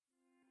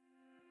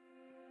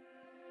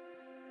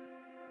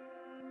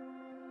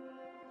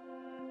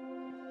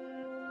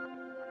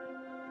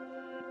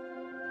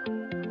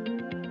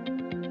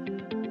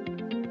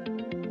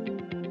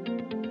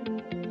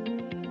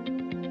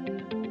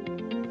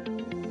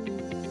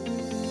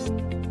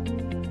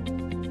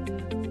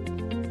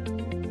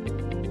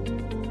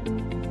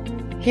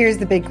Here's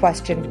the big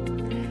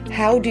question.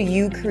 How do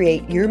you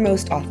create your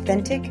most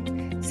authentic,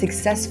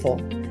 successful,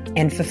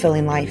 and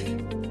fulfilling life?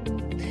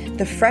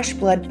 The Fresh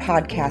Blood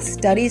podcast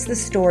studies the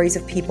stories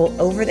of people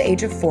over the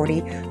age of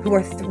 40 who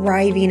are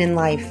thriving in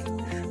life,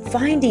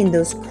 finding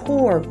those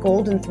core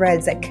golden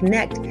threads that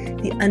connect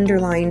the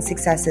underlying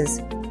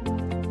successes,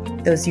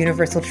 those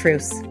universal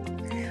truths.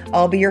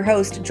 I'll be your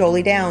host,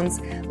 Jolie Downs.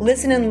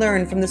 Listen and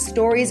learn from the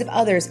stories of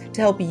others to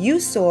help you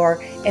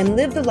soar and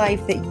live the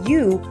life that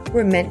you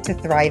were meant to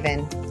thrive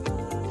in.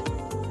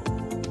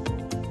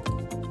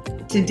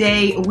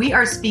 Today, we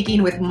are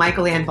speaking with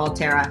Michael-Ann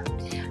Valterra.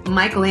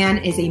 Michael-Ann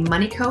is a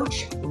money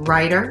coach,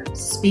 writer,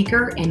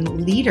 speaker,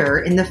 and leader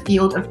in the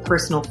field of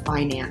personal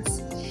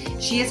finance.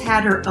 She has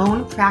had her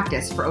own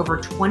practice for over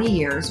 20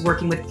 years,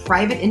 working with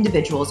private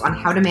individuals on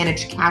how to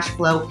manage cash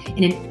flow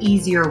in an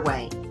easier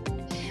way.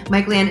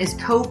 Michael-Ann is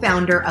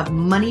co-founder of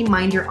Money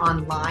Minder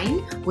Online,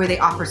 where they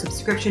offer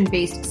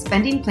subscription-based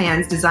spending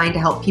plans designed to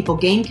help people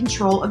gain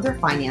control of their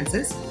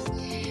finances.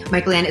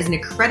 Michael-Ann is an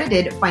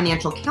accredited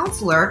financial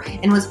counselor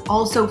and was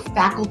also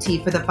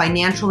faculty for the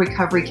Financial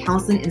Recovery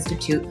Counseling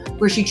Institute,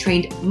 where she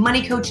trained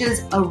money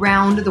coaches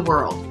around the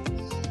world.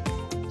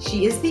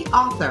 She is the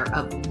author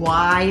of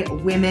Why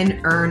Women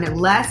Earn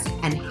Less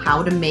and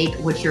How to Make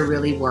What You're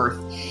Really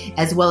Worth,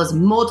 as well as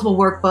multiple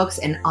workbooks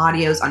and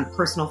audios on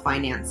personal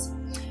finance.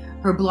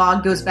 Her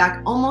blog goes back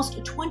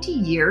almost 20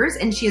 years,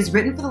 and she has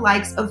written for the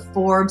likes of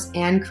Forbes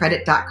and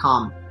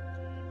Credit.com.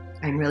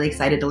 I'm really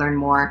excited to learn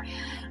more.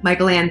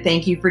 Michael-Ann,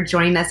 thank you for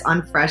joining us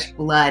on Fresh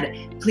Blood.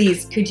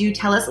 Please, could you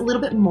tell us a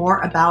little bit more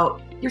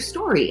about your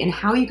story and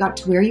how you got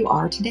to where you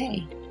are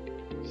today?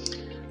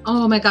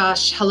 Oh my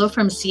gosh. Hello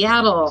from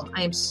Seattle.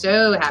 I'm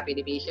so happy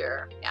to be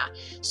here. Yeah.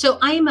 So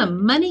I'm a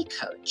money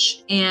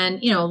coach,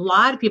 and, a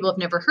lot of people have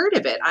never heard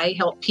of it. I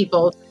help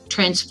people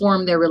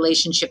transform their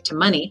relationship to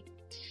money.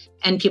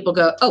 And people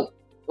go, oh,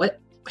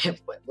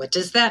 what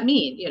does that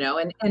mean?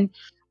 And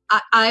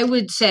I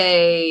would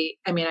say,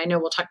 I know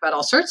we'll talk about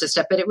all sorts of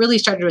stuff, but it really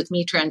started with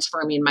me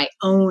transforming my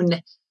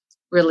own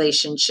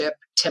relationship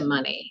to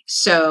money.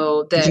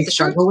 So the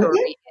short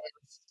story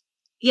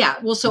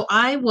is, so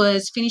I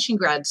was finishing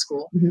grad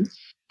school,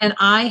 and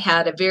I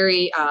had a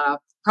very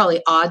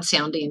probably odd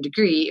sounding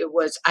degree.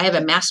 I have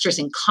a master's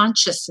in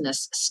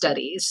consciousness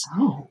studies.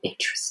 Oh,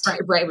 interesting.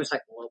 Right. It was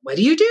like, well, what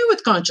do you do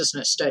with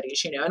consciousness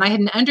studies? And I had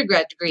an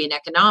undergrad degree in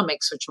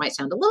economics, which might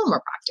sound a little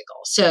more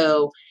practical.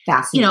 So,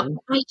 fascinating.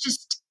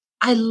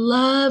 I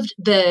loved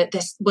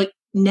this, what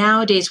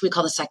nowadays we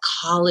call the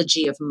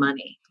psychology of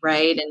money,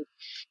 right? And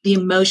the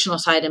emotional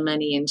side of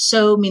money, and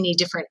so many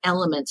different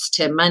elements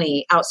to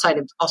money outside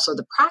of also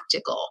the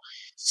practical.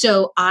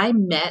 So I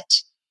met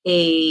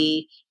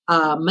a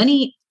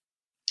money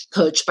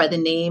coach by the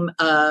name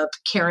of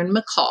Karen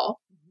McCall.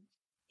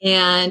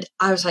 And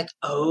I was like,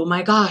 oh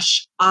my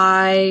gosh,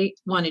 I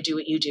want to do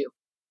what you do.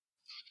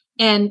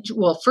 And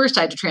well, first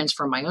I had to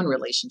transform my own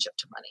relationship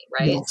to money,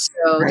 right? Yes,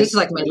 so this is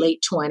like my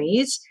late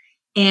 20s.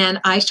 And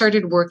I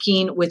started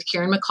working with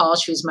Karen McCall.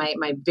 She was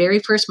my very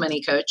first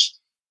money coach.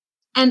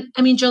 And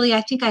Jolie,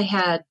 I think I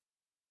had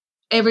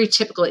every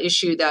typical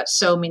issue that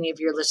so many of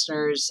your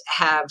listeners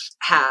have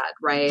had,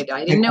 right?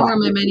 I didn't know where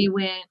my money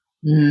went.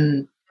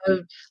 Mm.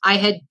 I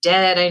had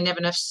debt. I didn't have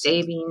enough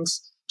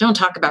savings. Don't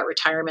talk about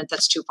retirement.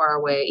 That's too far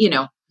away,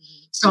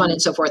 so on and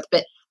so forth.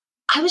 But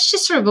I was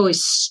just sort of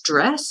always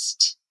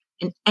stressed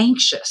and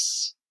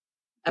anxious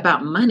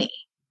about money,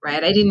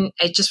 right?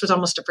 I just was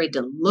almost afraid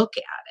to look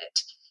at it,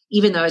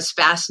 even though I was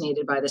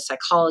fascinated by the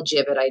psychology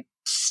of it. I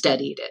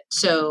studied it.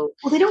 So,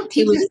 well, they don't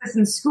teach us this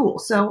in school.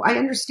 So I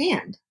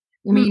understand.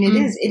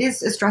 It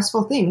is a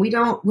stressful thing.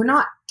 We're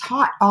not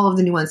taught all of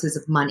the nuances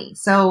of money.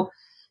 So,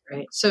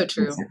 right. So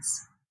true.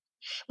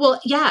 Well,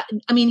 yeah.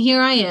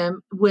 Here I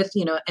am with,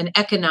 an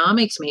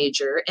economics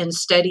major and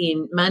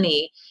studying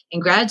money in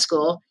grad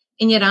school.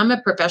 And yet I'm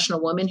a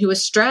professional woman who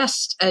is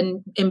stressed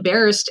and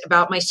embarrassed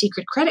about my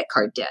secret credit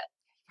card debt.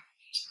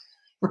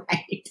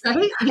 Right.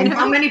 And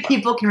how many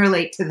people can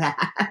relate to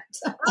that?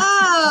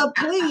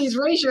 Please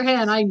raise your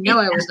hand. I know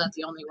I was not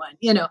the only one,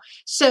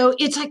 So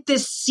it's like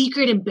this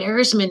secret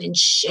embarrassment and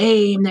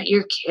shame that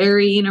you're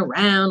carrying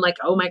around, like,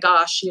 oh my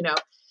gosh,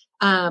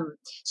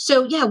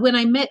 So yeah, when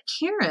I met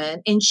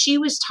Karen, and she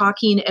was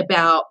talking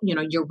about,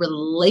 your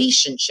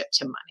relationship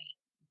to money,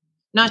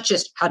 not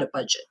just how to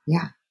budget.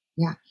 Yeah.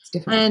 It's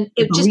different. And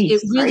it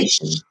really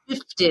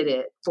shifted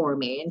it for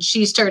me. And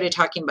she started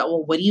talking about,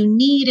 well, what do you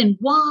need and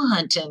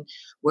want? And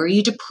where are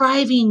you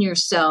depriving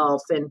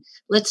yourself? And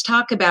let's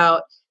talk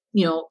about,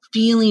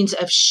 feelings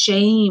of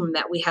shame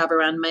that we have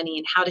around money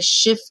and how to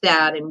shift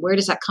that. And where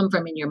does that come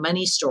from in your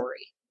money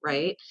story?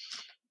 Right.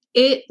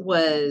 It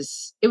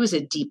was a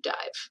deep dive.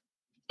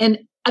 And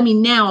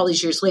now all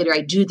these years later,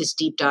 I do this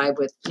deep dive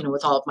with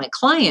all of my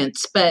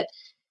clients, but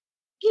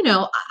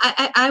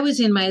I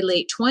was in my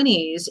late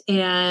 20s,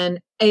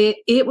 and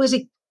it was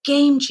a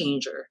game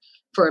changer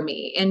for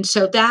me. And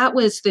so that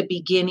was the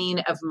beginning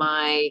of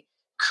my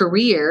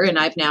career. And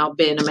I've now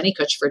been a money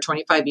coach for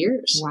 25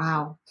 years.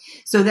 Wow.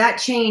 So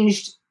that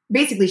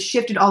basically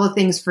shifted all the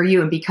things for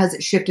you. And because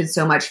it shifted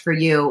so much for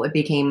you, it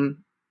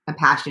became a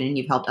passion and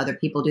you've helped other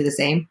people do the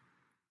same?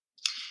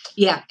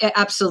 Yeah,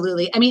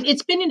 absolutely. I mean,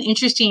 it's been an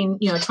interesting,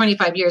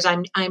 25 years.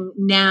 I'm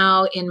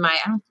now in my,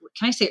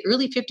 can I say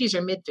early 50s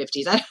or mid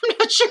 50s? I'm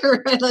not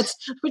sure.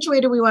 Which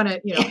way do we want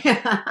to,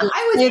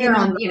 I was there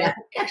on, it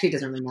actually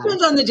doesn't really matter.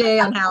 Depends on the day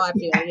on how I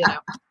feel,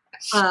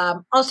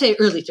 I'll say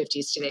early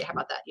 50s today. How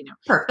about that?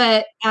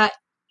 Perfect. But,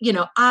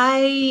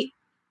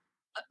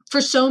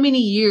 for so many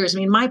years, I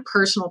mean, my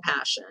personal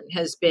passion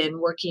has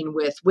been working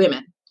with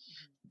women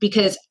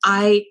because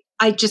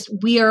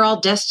we are all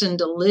destined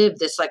to live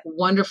this like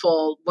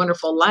wonderful,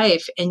 wonderful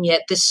life. And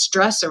yet this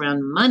stress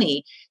around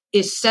money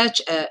is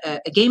such a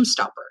game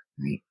stopper.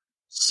 Right.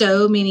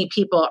 So many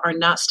people are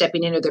not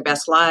stepping into their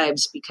best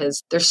lives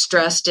because they're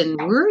stressed and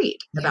worried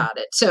about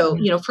it. So,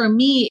 for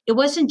me, it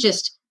wasn't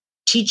just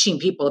teaching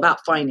people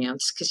about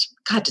finance because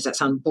God, does that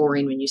sound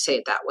boring when you say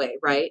it that way,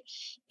 right?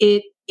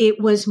 It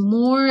was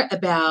more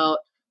about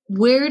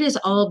where does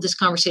all of this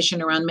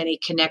conversation around money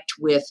connect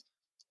with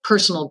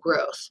personal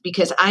growth?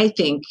 Because I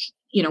think,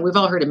 we've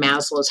all heard of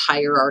Maslow's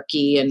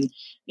hierarchy and,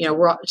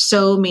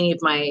 so many of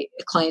my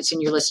clients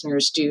and your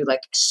listeners do like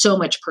so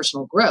much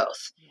personal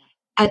growth.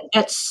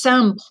 At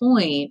some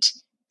point,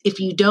 if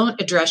you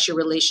don't address your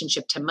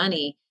relationship to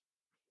money,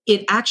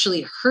 it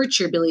actually hurts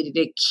your ability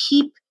to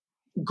keep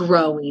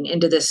growing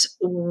into this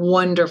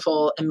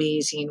wonderful,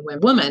 amazing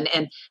woman.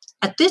 And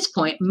at this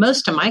point,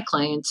 most of my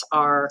clients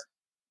are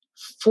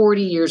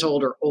 40 years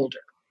old or older,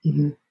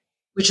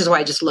 which is why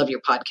I just love your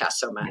podcast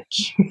so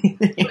much,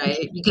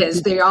 right?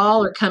 Because they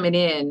all are coming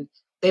in.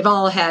 They've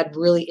all had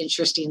really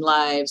interesting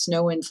lives.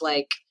 No one's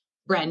like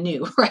brand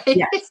new, right?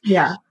 Yes.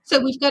 Yeah.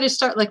 So we've got to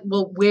start like,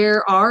 well,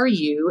 where are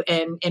you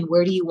and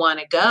where do you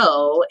want to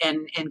go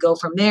and go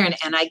from there?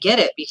 And I get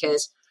it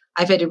because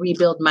I've had to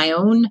rebuild my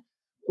own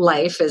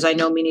life, as I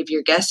know many of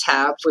your guests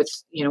have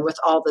with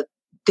all the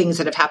things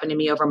that have happened to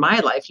me over my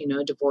life,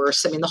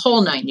 divorce, I mean, the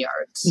whole 9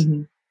 yards.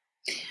 Mm-hmm.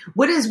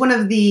 What is one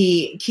of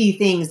the key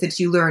things that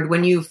you learned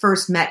when you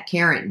first met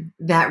Karen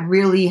that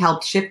really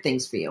helped shift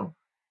things for you?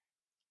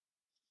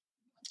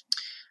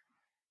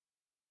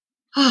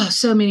 Oh,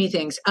 so many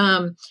things.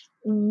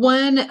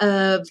 One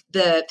of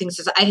the things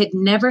is I had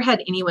never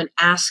had anyone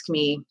ask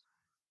me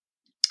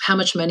how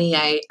much money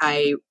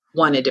I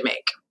wanted to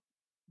make.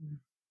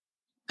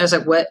 I was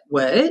like, what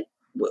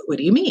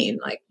do you mean?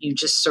 Like, you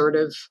just sort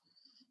of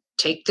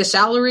take the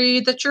salary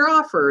that you're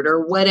offered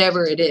or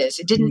whatever it is.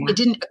 It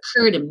didn't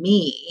occur to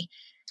me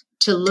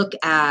to look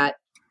at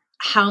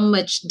how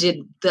much did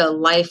the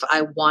life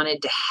I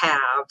wanted to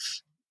have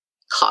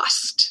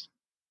cost.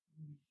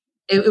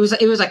 It was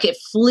like it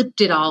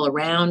flipped it all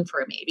around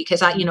for me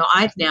because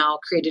I've now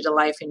created a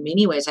life in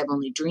many ways I've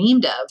only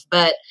dreamed of,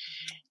 but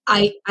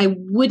I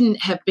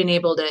wouldn't have been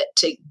able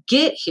to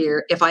get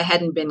here if I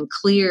hadn't been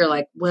clear,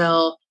 like,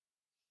 well,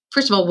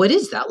 first of all, what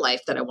is that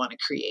life that I want to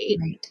create?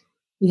 Right.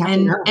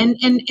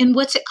 And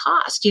what's it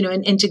cost,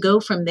 and to go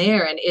from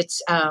there. And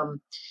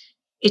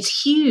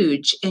it's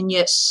huge. And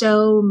yet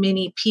so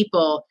many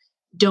people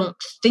don't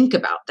think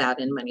about that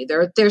in money.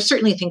 They're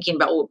certainly thinking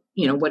about,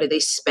 what do they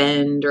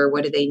spend or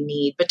what do they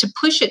need, but to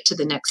push it to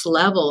the next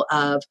level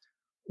of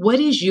what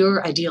is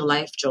your ideal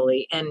life,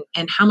 Jolie,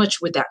 and how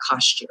much would that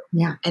cost you?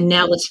 Yeah. And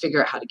now let's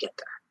figure out how to get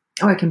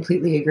there. Oh, I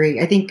completely agree.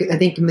 I think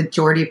a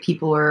majority of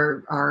people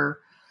are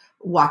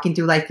walking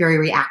through life very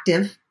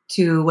reactive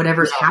to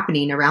whatever's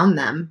happening around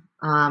them,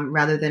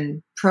 rather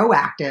than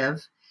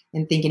proactive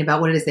and thinking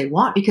about what it is they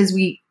want, because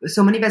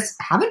so many of us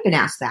haven't been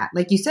asked that.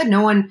 Like you said,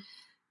 no one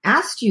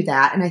asked you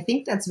that. And I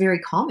think that's very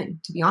common,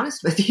 to be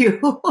honest with you.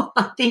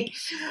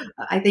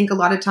 I think a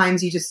lot of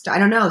times you just, I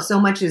don't know, so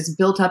much is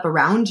built up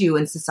around you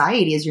in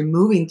society as you're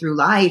moving through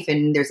life,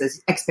 and there's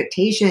this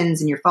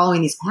expectations and you're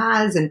following these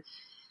paths, and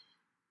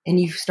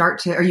you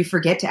you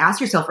forget to ask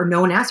yourself, or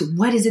no one asks you,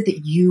 what is it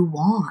that you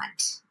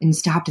want? And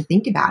stop to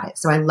think about it.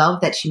 So I love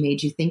that she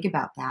made you think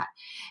about that.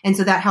 And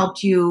so that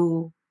helped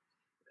you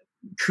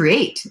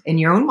create in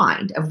your own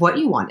mind of what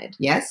you wanted.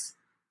 Yes?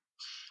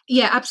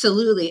 Yeah,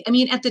 absolutely. I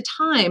mean, at the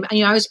time,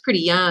 I was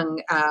pretty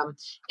young.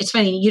 It's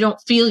funny, you don't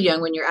feel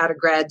young when you're out of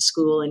grad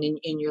school and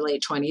in your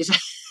late 20s,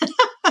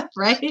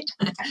 right?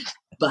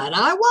 But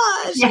I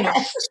was.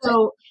 Yes.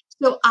 So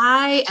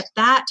I, at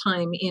that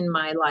time in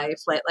my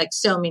life, like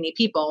so many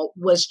people,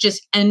 was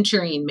just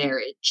entering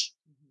marriage,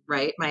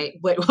 right?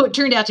 What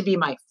turned out to be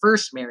my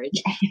first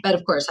marriage, but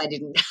of course I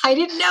didn't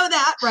know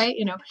that, right?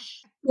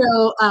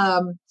 So,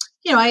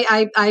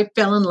 I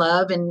fell in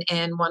love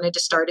and wanted to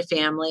start a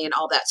family and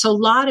all that. So a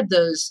lot of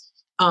those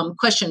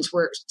questions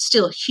were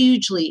still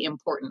hugely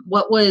important.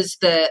 What was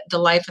the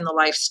life and the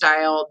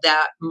lifestyle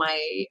that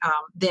my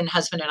then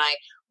husband and I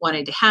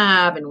wanted to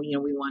have? And, we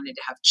wanted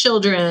to have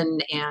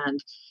children,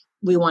 and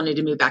we wanted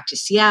to move back to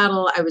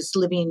Seattle. I was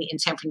living in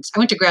San Francisco.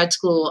 I went to grad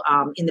school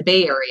in the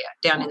Bay Area,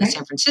 down in the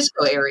San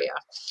Francisco area.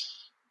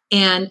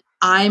 And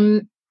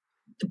I'm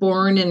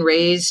born and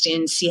raised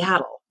in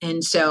Seattle.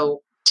 And so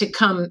to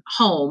come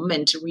home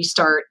and to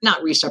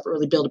not restart, but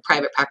really build a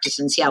private practice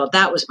in Seattle,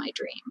 that was my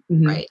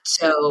dream, right?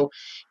 So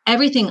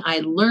everything I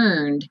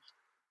learned,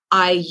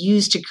 I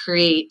used to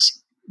create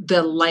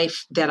the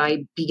life that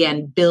I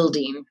began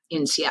building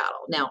in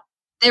Seattle. Now,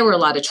 there were a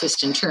lot of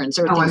twists and turns.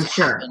 There were things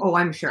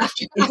I'm sure.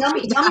 After Tell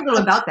me a little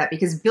about that,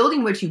 because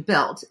building what you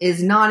built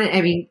is not,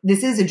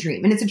 this is a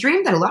dream, and it's a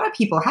dream that a lot of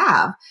people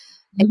have.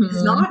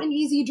 It's not an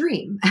easy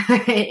dream.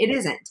 It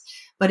isn't,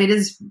 but it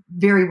is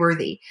very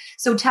worthy.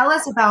 So tell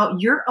us about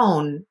your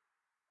own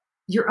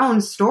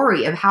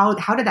story of how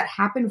did that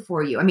happen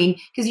for you? I mean,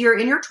 because you're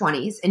in your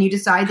 20s and you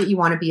decide that you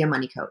want to be a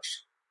money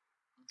coach.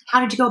 How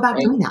did you go about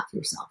doing that for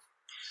yourself?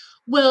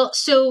 Well,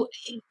 so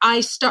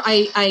I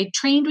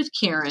trained with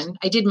Karen.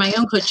 I did my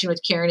own coaching with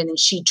Karen, and then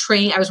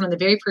I was one of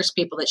the very first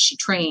people that she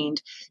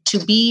trained to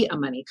be a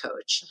money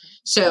coach.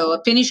 So I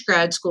finished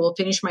grad school,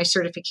 finished my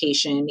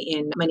certification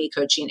in money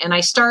coaching, and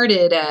I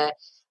started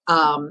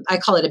I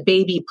call it a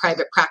baby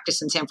private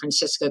practice in San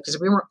Francisco, because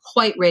we weren't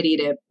quite ready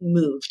to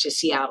move to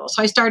Seattle.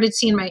 So I started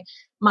seeing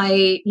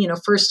my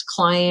first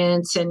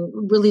clients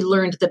and really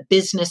learned the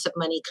business of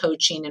money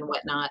coaching and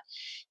whatnot.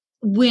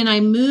 When I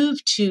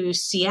moved to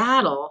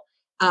Seattle,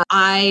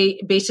 I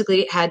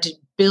basically had to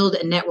build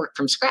a network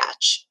from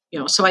scratch.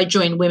 So I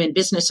joined women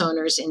business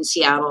owners in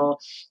Seattle,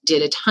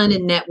 did a ton of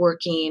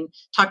networking,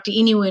 talked to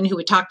anyone who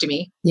would talk to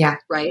me. Yeah.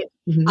 Right.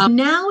 Mm-hmm.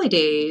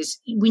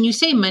 Nowadays, when you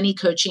say money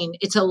coaching,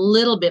 it's a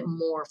little bit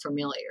more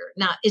familiar.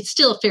 Now, it's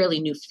still a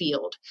fairly new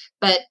field.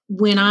 But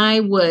when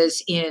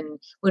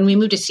we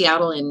moved to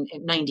Seattle in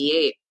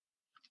 98,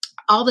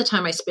 all the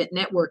time I spent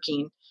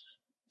networking,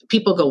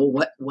 people go,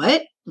 well,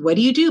 what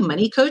do you do?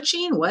 Money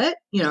coaching? What?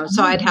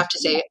 So I'd have to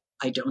say,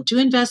 I don't do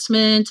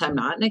investments. I'm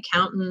not an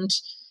accountant.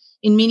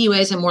 In many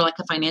ways, I'm more like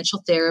a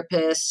financial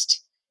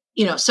therapist.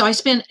 So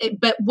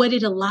but what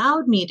it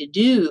allowed me to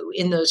do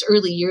in those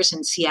early years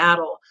in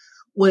Seattle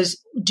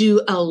was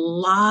do a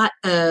lot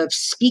of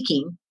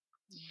speaking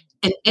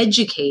and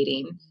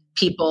educating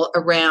people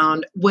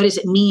around what does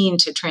it mean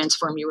to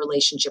transform your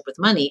relationship with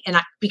money. And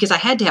because I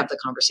had to have the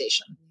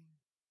conversation,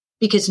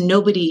 because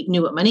nobody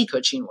knew what money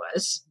coaching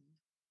was.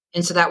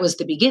 And so that was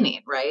the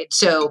beginning, right?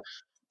 So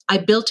I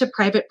built a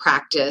private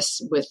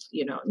practice with,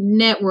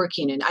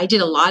 networking, and I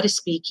did a lot of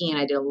speaking.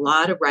 I did a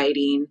lot of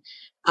writing,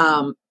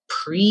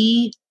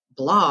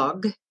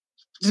 pre-blog.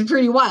 It's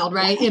pretty wild,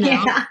 right?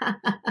 Yeah.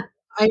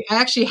 I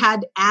actually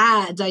had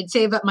ads. I'd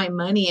save up my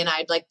money and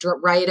I'd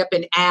write up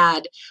an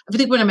ad. I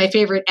think one of my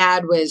favorite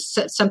ad was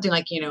something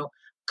like,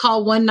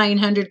 call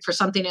 1-900 for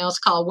something else,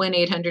 call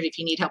 1-800 if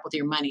you need help with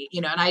your money,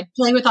 and I'd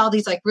play with all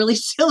these really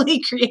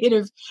silly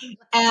creative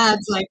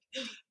ads,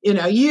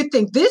 you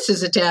think this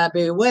is a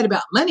taboo. What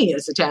about money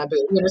is a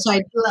taboo? So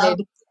I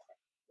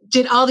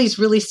did all these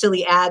really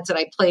silly ads that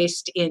I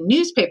placed in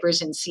newspapers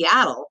in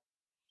Seattle,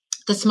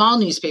 the small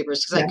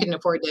newspapers, because I couldn't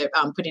afford to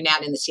put an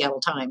ad in the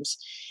Seattle Times.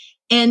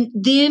 And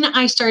then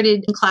I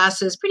started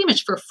classes pretty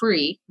much for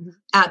free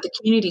at the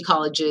community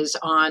colleges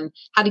on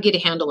how to get a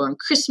handle on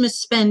Christmas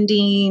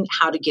spending,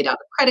 how to get out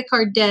of credit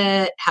card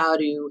debt, how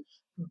to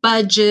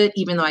budget,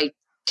 even though I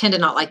tend to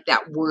not like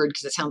that word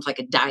because it sounds like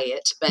a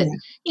diet, but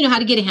how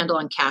to get a handle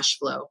on cash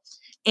flow.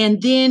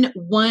 And then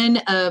one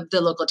of the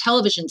local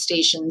television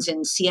stations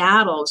in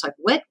Seattle was like,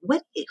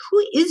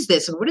 who is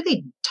this? And what are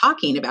they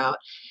talking about?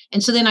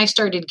 And so then I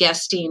started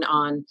guesting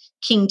on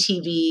King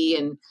TV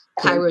and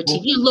Cairo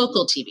TV,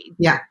 local TV.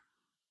 Yeah.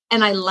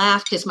 And I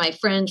laughed because my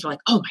friends were like,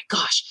 oh my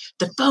gosh,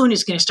 the phone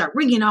is going to start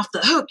ringing off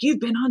the hook.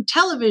 You've been on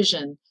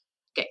television.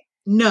 Okay.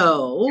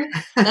 No,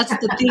 that's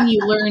the thing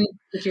you learn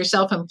if you're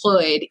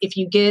self-employed. If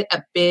you get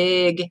a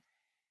big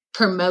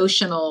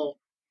promotional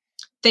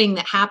thing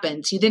that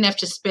happens, you then have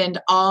to spend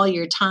all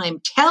your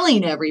time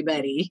telling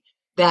everybody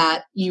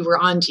that you were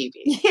on TV.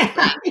 Yeah.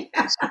 Right?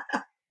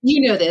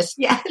 You know this.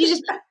 Yeah.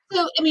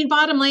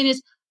 Bottom line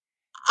is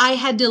I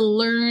had to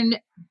learn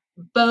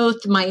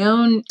both my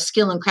own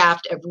skill and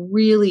craft of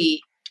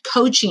really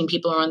coaching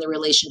people around the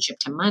relationship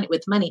to money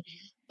with money,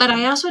 but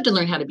I also had to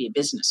learn how to be a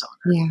business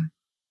owner.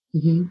 Yeah.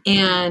 Mm-hmm.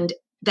 And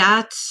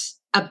that's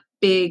a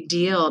big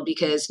deal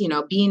because,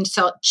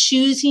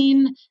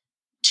 choosing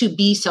to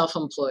be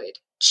self-employed,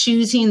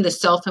 choosing the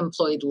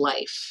self-employed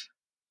life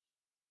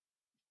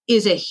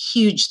is a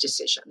huge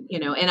decision,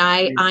 and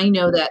I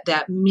know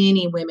that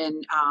many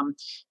women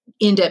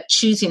end up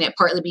choosing it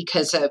partly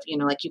because of,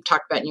 like you've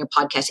talked about in your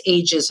podcast,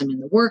 ageism in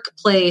the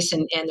workplace.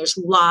 And there's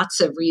lots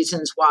of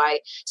reasons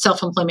why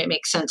self-employment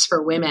makes sense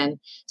for women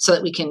so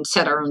that we can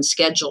set our own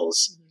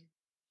schedules.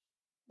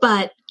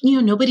 But,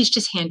 nobody's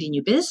just handing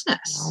you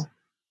business.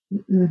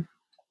 Mm-mm.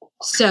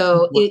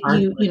 So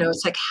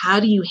it's like, how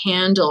do you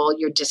handle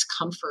your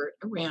discomfort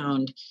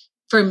around,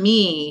 for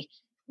me,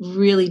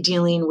 really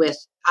dealing with,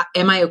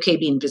 am I okay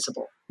being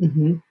visible?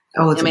 Mm-hmm.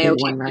 Oh, it's am a I big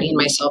okay one, right? putting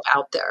myself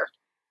out there?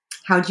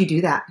 How did you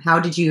do that? How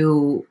did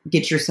you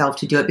get yourself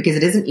to do it? Because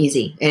it isn't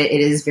easy.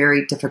 It is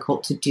very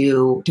difficult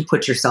to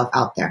put yourself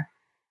out there.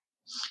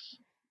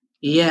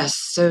 Yes,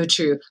 so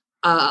true.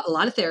 A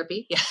lot of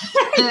therapy. Yeah.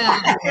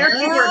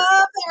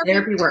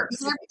 Therapy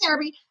works.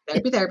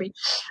 Therapy.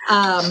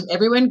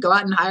 Everyone go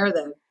out and hire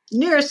the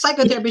nearest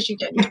psychotherapist you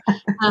can.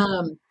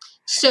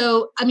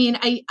 So,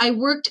 I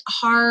worked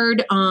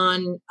hard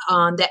on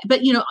that. But,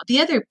 the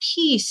other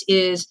piece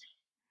is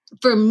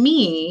for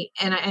me,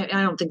 and I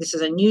don't think this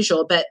is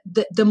unusual, but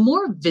the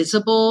more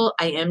visible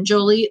I am,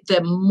 Jolie,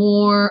 the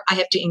more I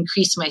have to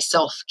increase my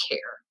self-care.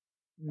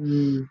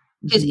 Mm-hmm.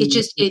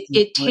 Because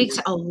it takes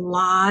a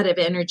lot of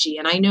energy.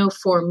 And I know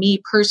for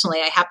me personally,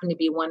 I happen to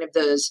be one of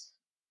those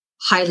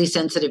highly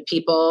sensitive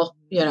people,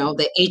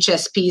 the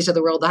HSPs of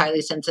the world, the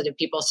highly sensitive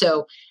people.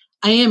 So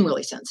I am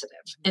really sensitive.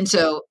 And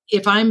so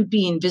if I'm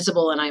being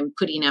visible and I'm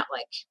putting out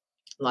like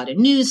a lot of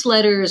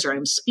newsletters or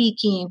I'm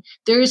speaking,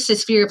 there's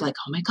this fear of like,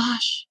 oh my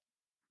gosh,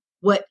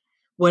 what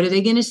are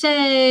they going to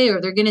say? Or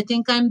they're going to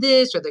think I'm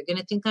this, or they're going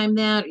to think I'm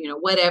that,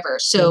 whatever.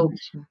 So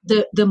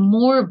the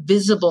more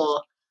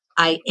visible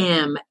I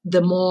am,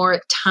 the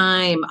more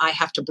time I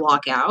have to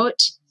block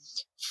out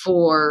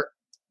for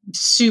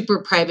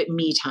super private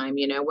me time,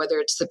 whether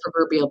it's the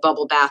proverbial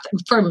bubble bath.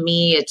 And for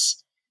me,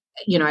 it's,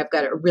 I've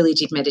got a really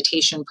deep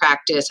meditation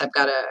practice. I've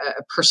got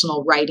a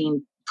personal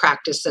writing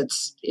practice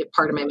that's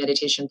part of my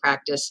meditation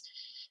practice.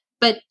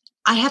 But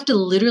I have to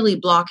literally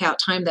block out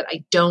time that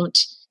I don't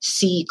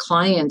see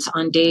clients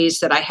on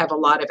days that I have a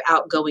lot of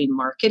outgoing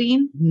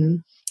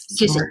marketing,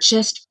 because it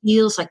just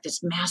feels like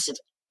this massive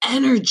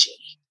energy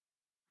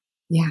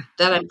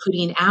that I'm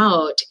putting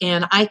out,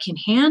 and I can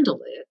handle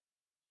it.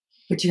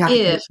 But you have to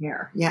take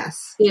care.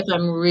 Yes. If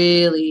I'm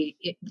really,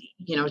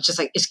 it's just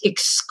like it's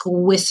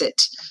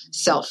exquisite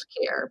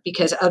self-care,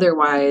 because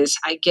otherwise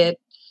I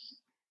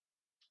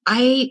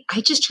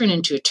just turn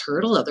into a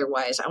turtle.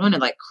 Otherwise I want to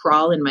like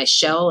crawl in my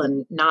shell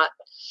and not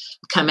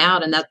come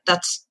out. And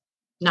that's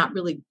not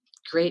really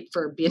great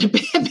for being a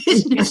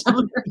business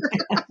owner.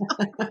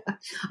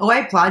 Oh, I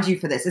applaud you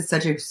for this. It's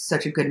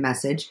such a good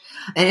message,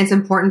 and it's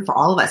important for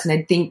all of us. And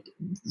I think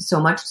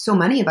so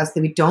many of us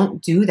that we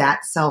don't do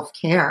that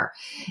self-care,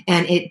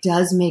 and it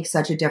does make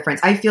such a difference.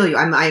 I feel you.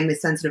 I'm a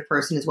sensitive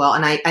person as well.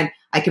 And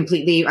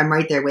I'm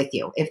right there with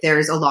you. If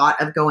there's a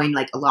lot of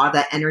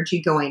that energy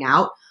going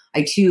out,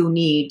 I too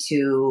need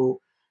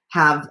to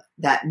have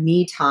that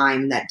me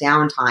time, that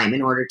downtime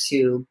in order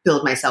to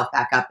build myself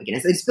back up again.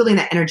 It's building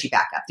that energy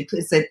back up.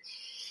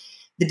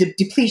 The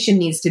depletion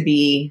needs to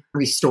be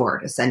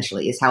restored,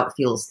 essentially, is how it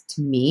feels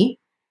to me.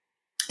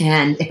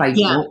 And if I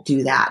don't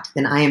do that,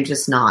 then I am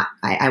just not,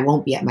 I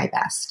won't be at my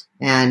best.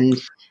 And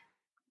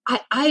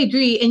I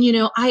agree. And,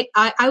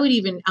 I would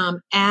even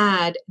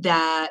add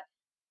that,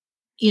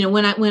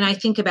 when I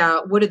think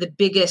about what are the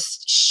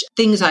biggest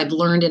things I've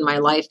learned in my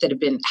life that have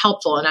been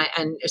helpful,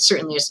 and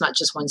certainly it's not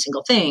just one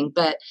single thing,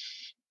 but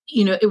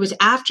it was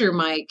after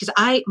my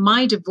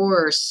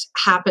divorce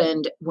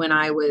happened when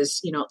I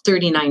was,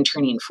 39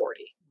 turning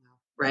 40.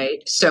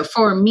 Right. So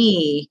for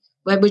me,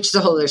 which is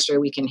a whole other story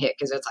we can hit,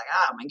 because it's like,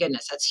 oh my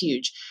goodness, that's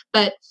huge.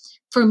 But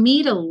for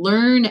me to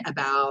learn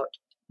about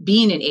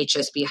being an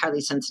HSP, highly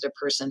sensitive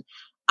person,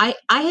 I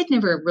had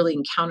never really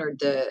encountered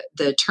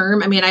the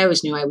term. I mean, I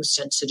always knew I was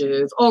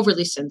sensitive,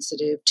 overly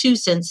sensitive, too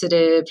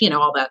sensitive,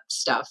 all that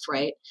stuff.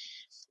 Right.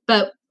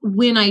 But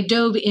when I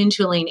dove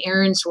into Elaine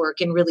Aron's work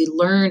and really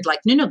learned like,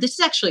 no, this is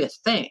actually a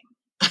thing,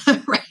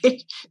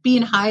 right?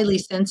 Being highly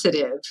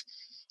sensitive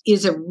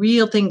is a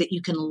real thing that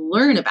you can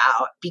learn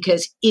about,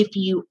 because if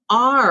you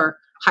are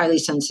highly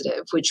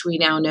sensitive, which we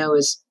now know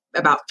is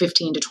about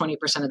 15 to 20%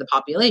 of the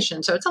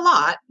population. So it's a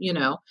lot,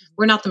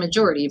 we're not the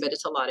majority, but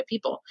it's a lot of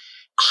people.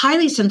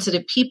 Highly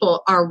sensitive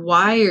people are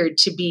wired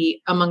to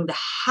be among the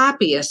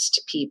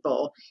happiest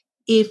people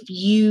if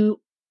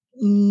you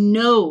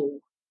know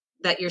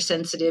that you're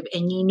sensitive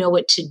and you know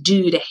what to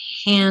do to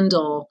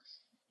handle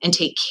and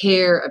take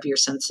care of your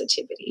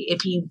sensitivity.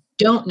 If you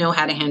don't know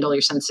how to handle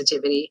your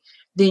sensitivity,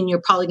 then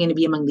you're probably going to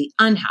be among the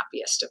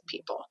unhappiest of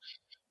people.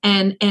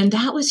 And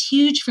that was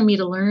huge for me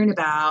to learn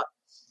about.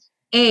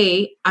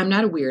 I'm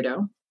not a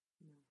weirdo.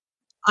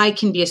 I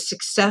can be a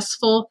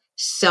successful,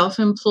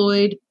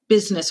 self-employed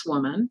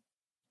businesswoman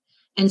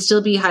and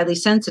still be highly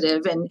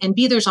sensitive. And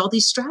B, there's all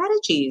these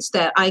strategies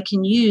that I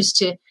can use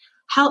to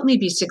help me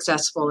be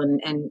successful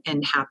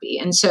and happy.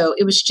 And so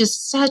it was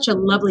just such a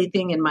lovely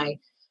thing in my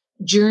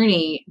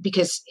journey,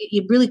 because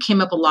it really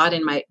came up a lot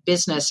in my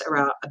business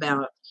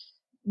about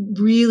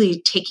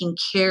really taking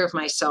care of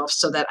myself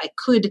so that I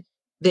could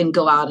then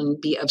go out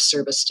and be of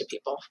service to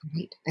people.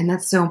 Right. And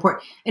that's so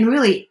important. And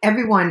really,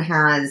 everyone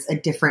has a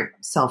different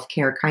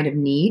self-care kind of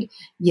need,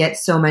 yet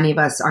so many of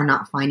us are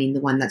not finding the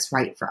one that's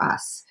right for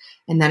us.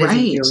 And that is a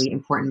really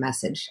important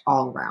message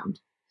all around.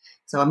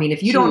 So, I mean,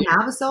 if you don't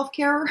have a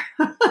self-care,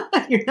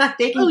 you're not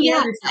taking care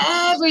of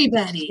yourself.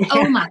 Everybody.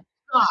 Oh my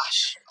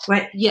gosh.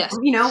 But yes,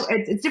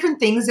 it's different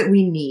things that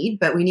we need,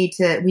 but we need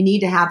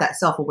to have that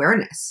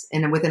self-awareness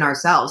and within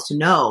ourselves to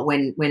know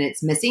when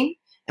it's missing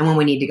and when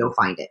we need to go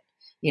find it.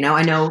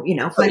 I know,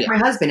 for my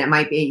husband, it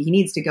might be, he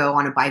needs to go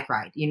on a bike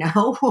ride,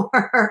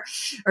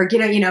 or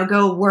get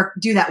go work,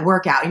 do that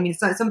workout. I mean,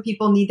 some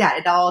people need that.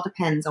 It all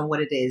depends on what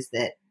it is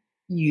that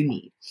you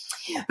need.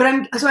 But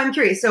I'm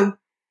curious. So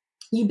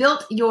you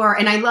built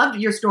and I loved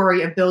your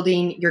story of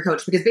building your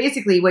coach, because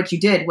basically what you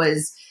did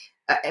was,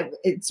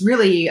 it's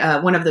really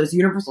one of those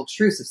universal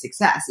truths of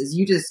success is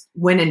you just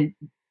went and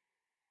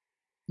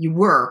you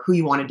were who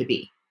you wanted to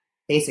be.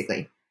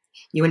 Basically,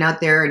 you went out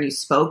there and you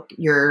spoke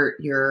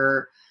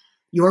your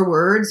your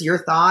words, your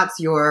thoughts,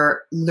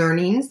 your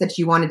learnings that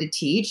you wanted to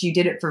teach. You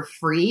did it for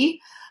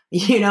free.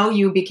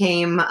 You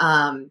became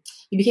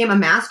a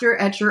master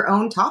at your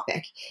own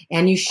topic,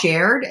 and you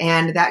shared,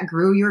 and that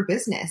grew your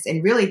business.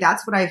 And really,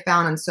 that's what I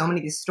found on so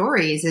many of these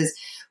stories is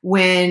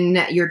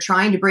when you're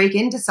trying to break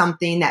into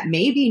something that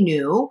may be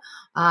new,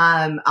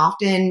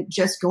 often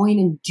just going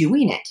and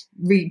doing it.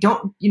 You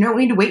don't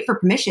need to wait for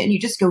permission. You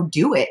just go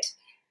do it.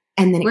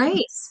 And then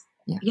right.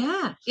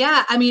 Yeah.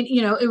 I mean,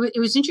 it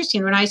was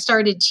interesting when I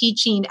started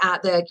teaching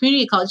at the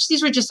community college.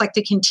 These were just like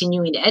the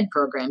continuing ed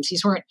programs.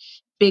 These weren't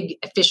big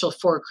official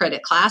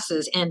 4-credit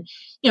classes. And,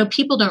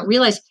 people don't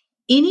realize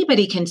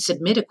anybody can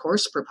submit a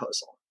course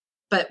proposal,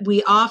 but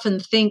we often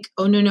think,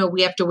 oh, no,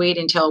 we have to wait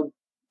until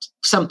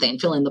something,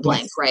 fill in the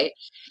blank, yes. Right?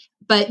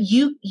 But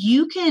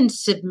you can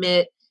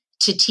submit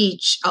to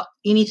teach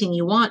anything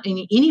you want,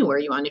 anywhere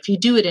you want. If you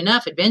do it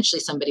enough,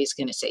 eventually somebody's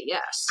going to say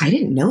yes. I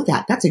didn't know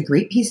that. That's a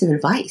great piece of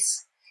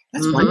advice.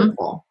 That's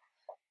wonderful.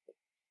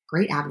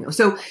 Great avenue.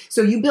 So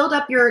you build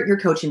up your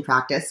coaching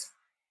practice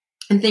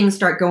and things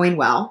start going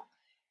well.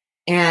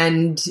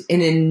 And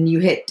then you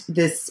hit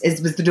this,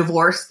 was the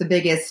divorce the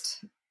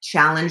biggest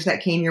challenge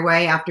that came your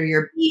way after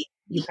you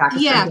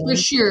practiced? Yeah, for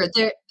sure.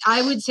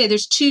 I would say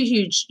there's 2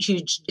 huge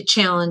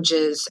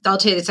challenges. I'll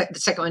tell you the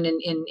second one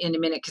in a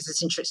minute because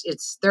it's interesting.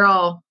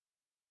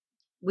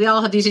 We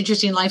all have these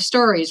interesting life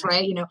stories,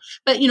 right?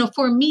 But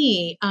for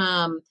me,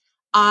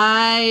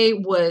 I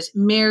was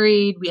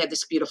married. We had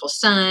this beautiful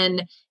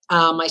son.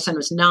 My son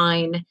was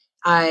 9.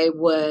 I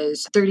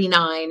was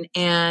 39.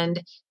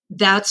 And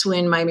that's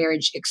when my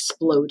marriage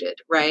exploded,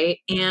 right?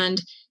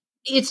 And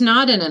it's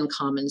not an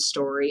uncommon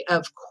story,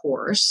 of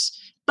course,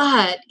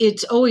 but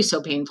it's always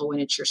so painful when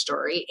it's your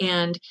story.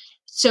 And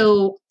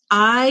so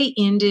I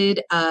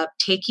ended up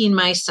taking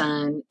my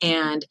son,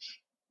 and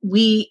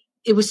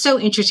it was so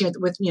interesting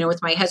with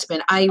my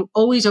husband. I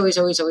always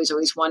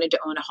wanted to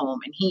own a home.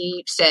 And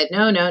he said,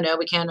 no,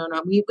 we can't own a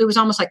home. It was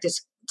almost like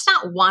this. It's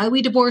not why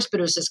we divorced, but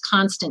it was this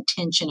constant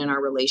tension in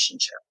our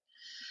relationship.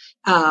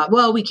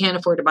 Well, we can't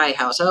afford to buy a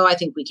house. Oh, I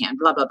think we can,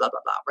 blah, blah, blah,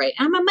 blah, blah. Right.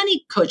 I'm a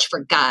money coach, for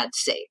God's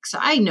sake. So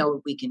I know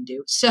what we can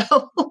do.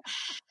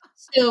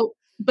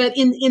 But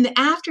in the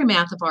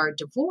aftermath of our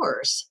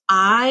divorce,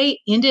 I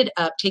ended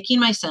up taking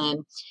my son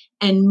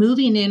and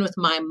moving in with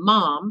my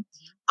mom.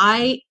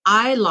 I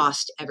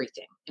lost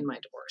everything in my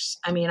divorce.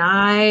 I mean,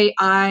 I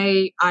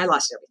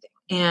lost everything.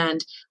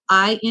 And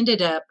I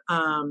ended up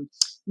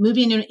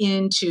moving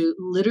into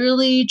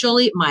literally,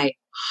 Jolie, my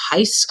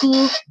high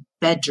school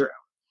bedroom.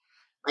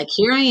 Like,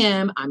 here I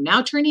am. I'm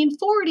now turning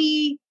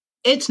 40.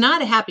 It's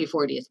not a happy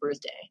 40th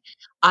birthday.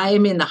 I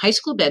am in the high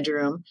school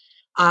bedroom.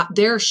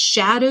 There are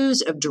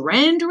shadows of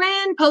Duran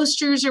Duran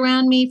posters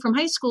around me from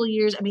high school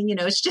years. I mean,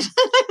 it's just,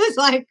 it's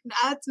like,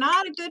 that's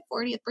not a good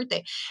 40th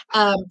birthday.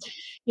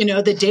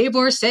 The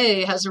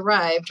divorcee has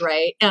arrived,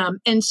 right?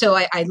 And so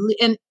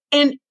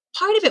and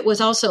part of it was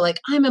also like,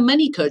 I'm a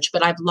money coach,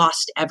 but I've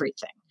lost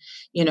everything.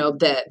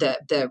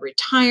 The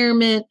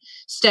retirement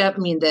step. I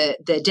mean,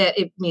 the debt.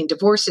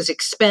 Divorce is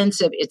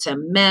expensive. It's a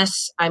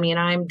mess. I mean,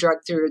 I'm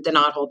drugged through the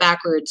knothole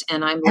backwards,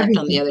 and I'm left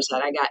on the other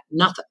side. I got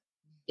nothing.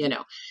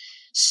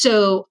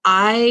 So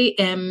I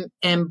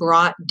am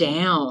brought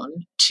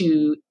down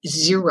to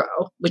zero,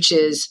 which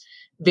is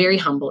very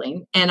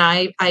humbling. And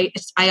I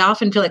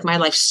often feel like my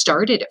life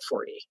started at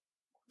 40.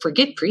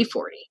 Forget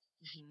pre-40,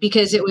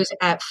 because it was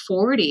at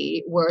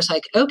 40 where it's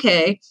like,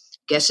 okay,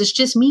 guess it's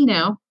just me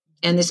now.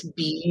 And this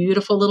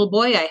beautiful little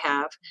boy I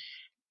have.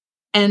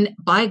 And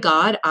by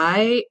God,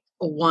 I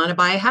want to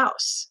buy a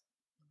house.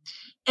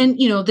 And,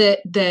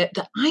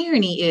 the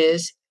irony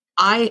is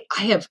I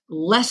have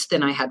less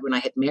than I had when I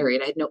had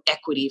married. I had no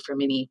equity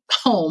from any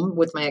home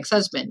with my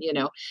ex-husband,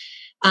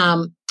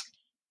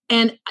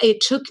 and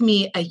it took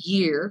me a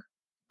year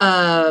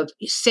of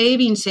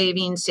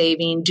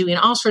saving, doing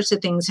all sorts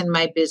of things in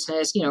my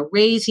business,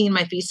 raising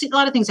my fees, a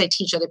lot of things I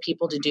teach other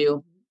people to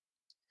do.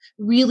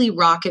 Really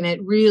rocking it,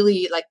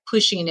 really like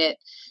pushing it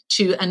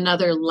to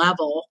another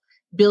level,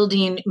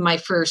 building my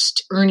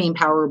first earning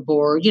power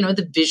board,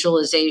 the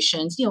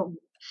visualizations,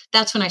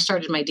 that's when I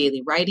started my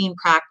daily writing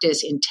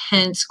practice,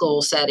 intense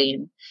goal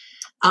setting.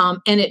 And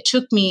it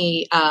took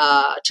me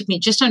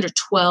just under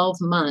 12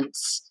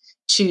 months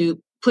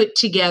to put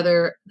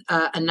together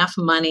enough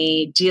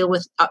money, deal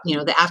with,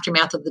 the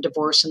aftermath of the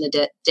divorce and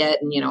the debt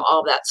and,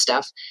 all that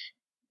stuff.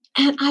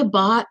 And I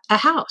bought a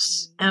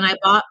house, and I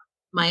bought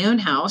my own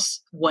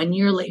house 1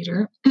 year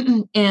later.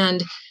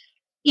 And,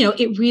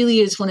 it really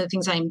is one of the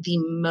things I'm the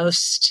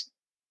most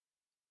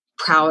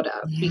proud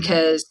of,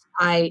 because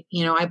I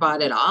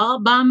bought it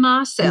all by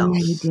myself.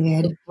 Yeah, you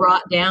did. It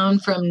brought down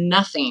from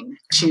nothing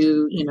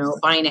to,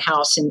 buying a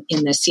house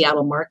in the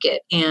Seattle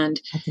market. And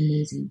that's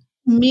amazing.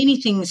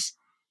 Many things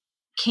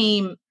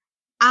came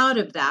out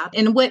of that.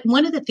 And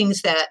one of the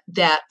things that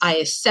I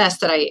assess,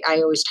 that I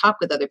always talk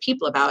with other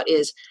people about,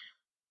 is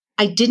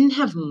I didn't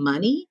have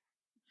money,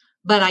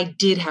 but I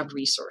did have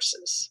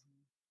resources.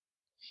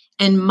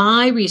 And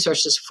my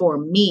resources for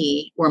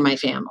me were my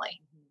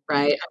family,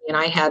 right? I mean,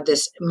 I had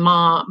this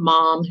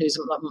mom who's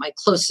my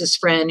closest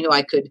friend who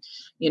I could,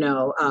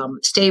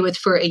 stay with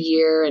for a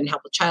year and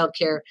help with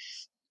childcare.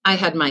 I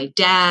had my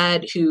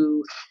dad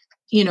who,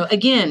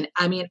 again,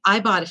 I mean, I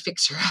bought a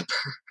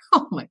fixer-upper.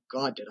 Oh my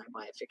God, did I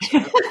buy a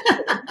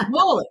fixer-upper?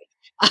 Holy.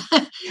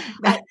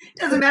 That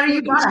doesn't matter.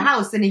 You bought a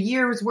house and a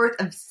year's worth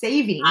of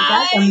savings.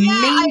 That's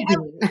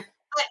amazing.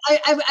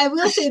 I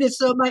will say this.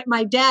 So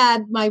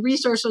my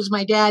resource was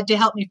my dad to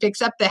help me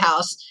fix up the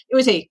house. It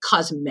was a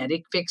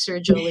cosmetic fixer,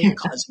 Jolie,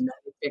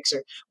 cosmetic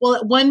fixer. Well,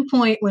 at one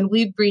point when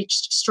we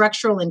breached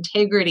structural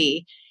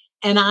integrity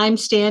and I'm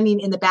standing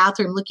in the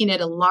bathroom looking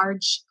at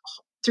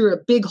through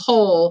a big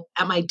hole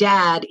at my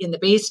dad in the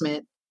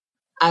basement,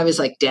 I was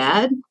like,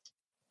 Dad,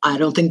 I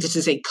don't think this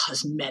is a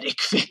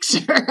cosmetic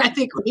fixer. I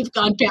think we've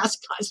gone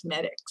past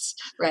cosmetics,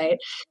 right?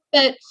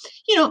 But,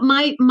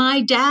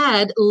 my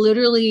dad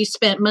literally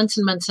spent months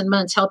and months and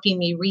months helping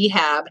me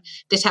rehab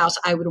this house.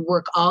 I would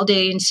work all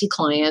day and see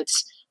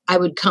clients. I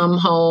would come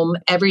home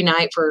every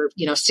night for,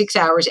 6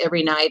 hours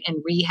every night and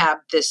rehab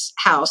this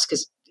house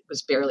because it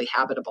was barely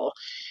habitable.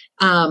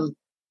 And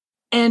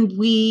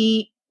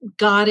we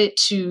got it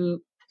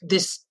to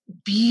this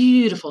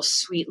beautiful,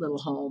 sweet little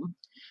home,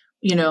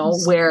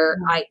 where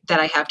I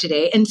have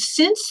today. And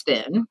since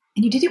then,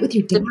 and you did it with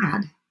your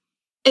dad.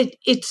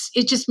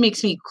 It just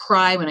makes me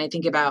cry when I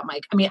think about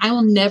I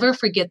will never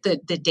forget the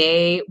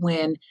day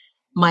when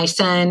my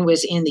son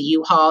was in the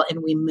U-Haul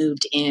and we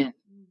moved in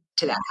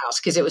to that house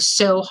because it was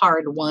so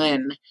hard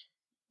won.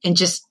 And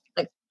just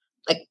like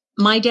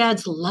my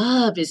dad's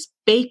love is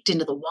baked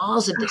into the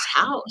walls of this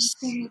house.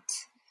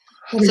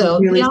 So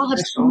really we all have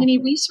so many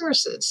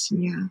resources.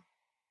 Yeah.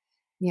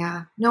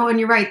 Yeah. No, and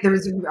you're right.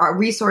 Our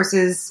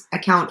resources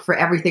account for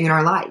everything in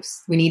our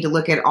lives. We need to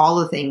look at all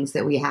the things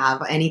that we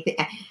have, anything,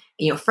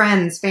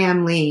 friends,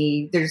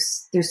 family,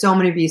 there's so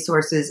many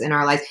resources in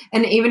our lives.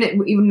 And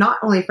even not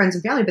only friends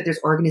and family, but there's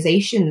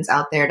organizations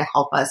out there to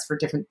help us for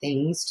different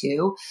things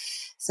too.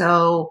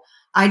 So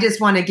I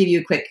just want to give you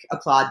a quick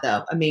applaud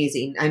though.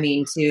 Amazing. I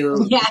mean, to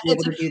be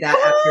able to do that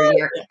after a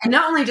year. And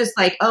not only just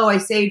I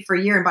saved for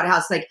a year and bought a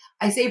house,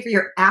 I saved for a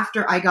year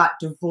after I got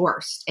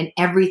divorced and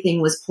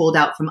everything was pulled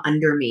out from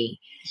under me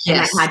and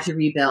I had to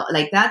rebuild.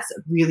 That's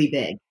really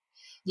big.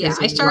 Yeah.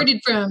 I started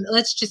from,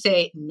 let's just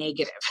say,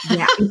 negative.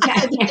 Yeah.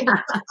 I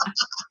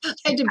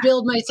had to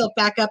build myself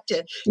back up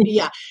to,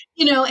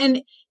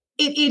 and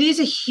it is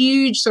a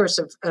huge source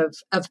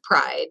of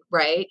pride,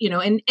 right?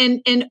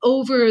 And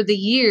over the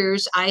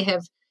years, I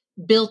have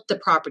built the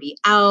property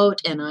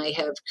out and I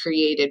have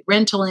created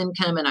rental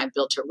income and I've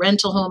built a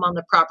rental home on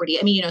the property.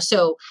 I mean,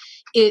 so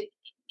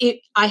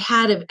I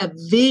had a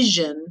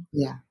vision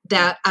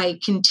that I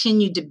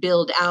continued to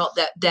build out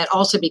that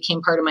also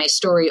became part of my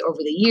story over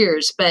the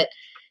years, but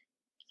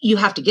you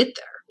have to get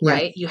there,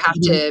 right? You have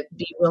to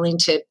be willing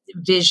to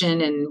vision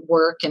and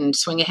work and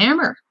swing a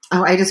hammer.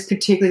 Oh, I just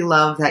particularly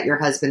love that your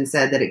husband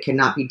said that it could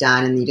not be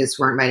done and you just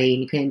weren't ready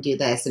and you couldn't do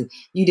this. And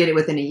you did it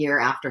within a year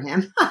after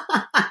him.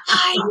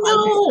 I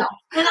know.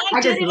 And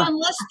I did it on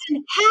less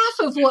than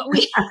half of what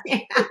we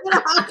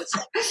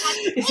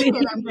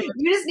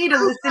You just need to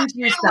listen to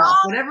yourself.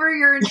 Whatever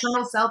your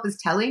internal self is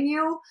telling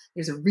you,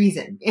 there's a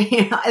reason.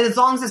 As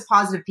long as it's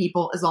positive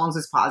people, as long as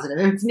it's positive.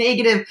 If it's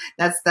negative,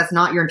 that's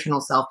not your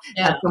internal self.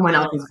 That's someone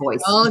else's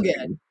voice. All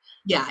good.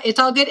 Yeah, it's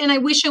all good. And I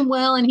wish him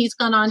well. And he's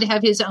gone on to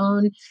have his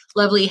own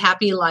lovely,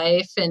 happy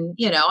life. And,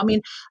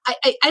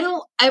 I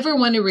don't ever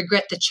want to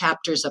regret the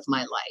chapters of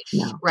my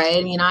life, right?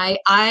 I mean, I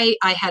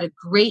had a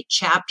great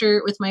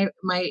chapter with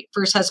my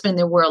first husband.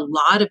 There were a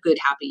lot of good,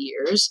 happy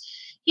years.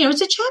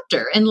 It's a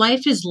chapter and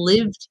life is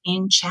lived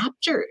in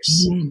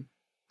chapters.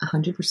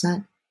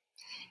 100%.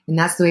 And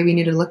that's the way we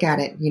need to look at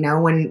it.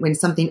 When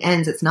something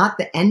ends, it's not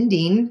the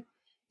ending.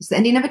 It's the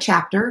ending of a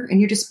chapter and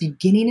you're just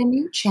beginning a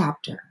new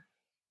chapter.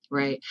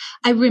 Right.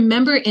 I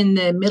remember in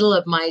the middle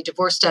of my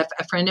divorce stuff,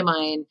 a friend of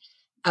mine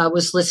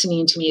was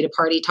listening to me at a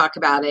party talk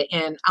about it.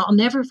 And I'll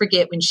never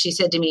forget when she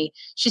said to me,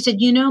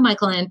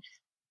 Michael Ann,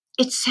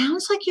 it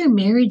sounds like your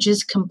marriage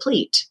is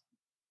complete.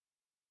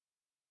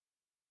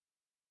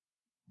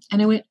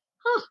 And I went,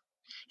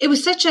 It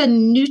was such a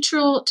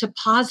neutral to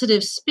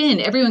positive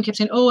spin. Everyone kept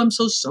saying, oh, I'm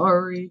so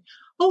sorry.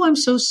 Oh, I'm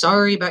so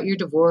sorry about your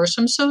divorce.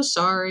 I'm so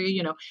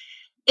sorry.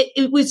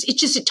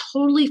 It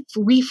totally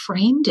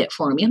reframed it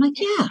for me. I'm like,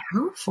 yeah,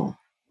 powerful.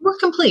 We're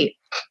complete.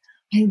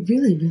 I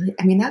really,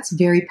 that's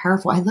very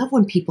powerful. I love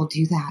when people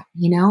do that,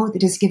 they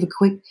just give a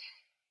quick,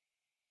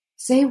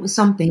 say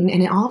something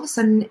and all of a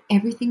sudden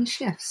everything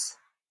shifts.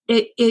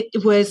 It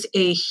was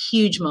a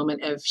huge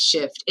moment of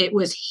shift. It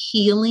was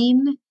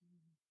healing,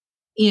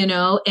 and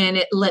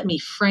it let me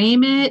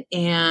frame it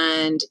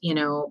and,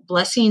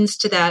 blessings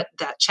to that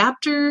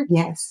chapter.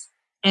 Yes.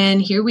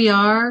 And here we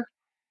are.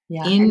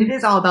 Yeah, and it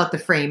is all about the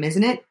frame,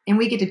 isn't it? And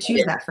we get to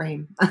choose that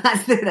frame.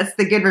 That's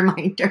the good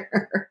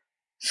reminder.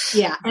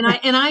 Yeah,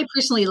 and I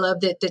personally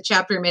love the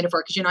chapter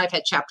metaphor because I've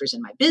had chapters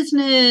in my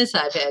business.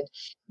 I've had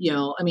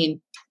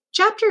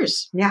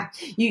chapters. Yeah,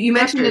 you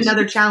mentioned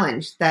another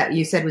challenge that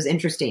you said was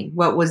interesting.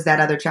 What was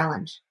that other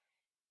challenge?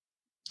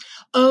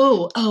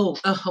 Oh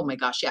my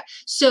gosh. Yeah.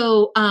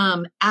 So,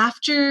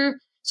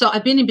 so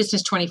I've been in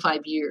business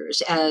 25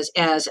 years as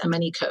a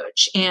money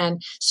coach.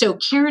 And so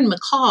Karen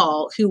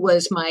McCall, who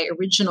was my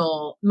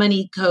original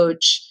money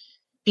coach,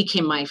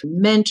 became my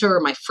mentor,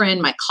 my friend,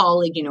 my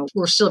colleague.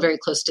 We're still very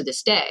close to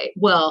this day.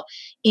 Well,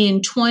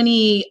 in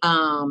 2011,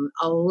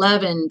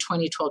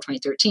 2012,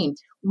 2013,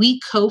 we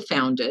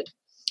co-founded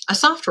a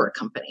software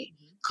company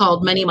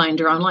called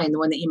MoneyMinder Online, the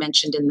one that you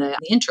mentioned in the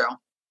intro.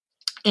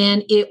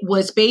 And it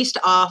was based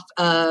off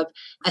of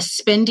a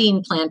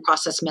spending plan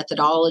process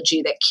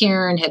methodology that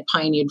Karen had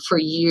pioneered for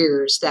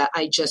years that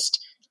I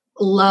just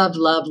love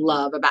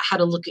about how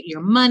to look at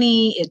your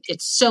money.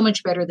 It's so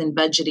much better than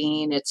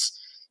budgeting. It's,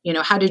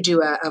 how to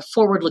do a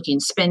forward-looking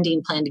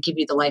spending plan to give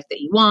you the life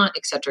that you want,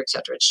 et cetera, et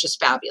cetera. It's just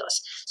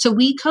fabulous. So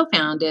we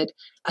co-founded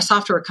a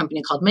software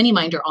company called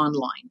MoneyMinder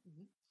Online.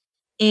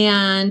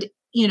 And,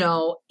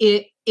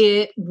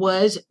 it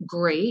was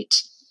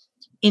great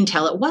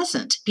until it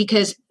wasn't,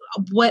 because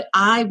what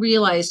I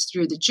realized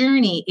through the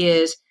journey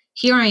is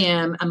here I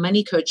am, a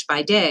money coach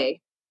by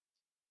day,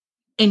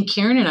 and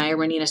Karen and I are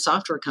running a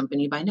software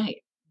company by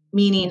night.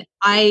 Meaning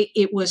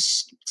it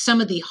was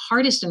some of the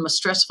hardest and most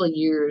stressful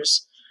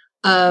years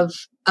of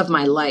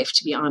my life,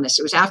 to be honest.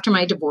 It was after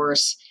my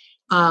divorce.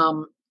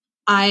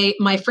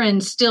 My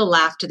friends still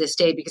laugh to this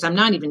day because I'm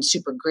not even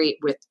super great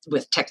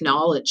with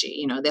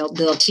technology.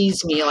 They'll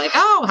tease me like,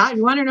 "Oh, how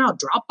you want to know how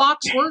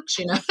Dropbox works?"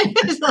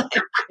 It's like,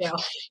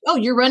 "Oh,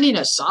 you're running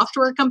a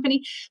software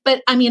company."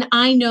 But I mean,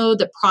 I know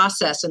the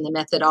process and the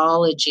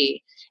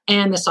methodology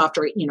and the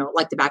software,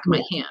 like the back of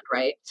my hand,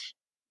 right?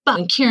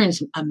 But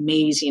Karen's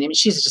amazing. I mean,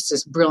 she's just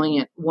this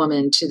brilliant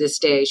woman to this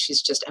day.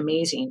 She's just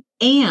amazing.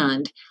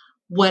 And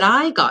what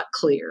I got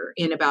clear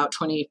in about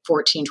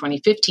 2014,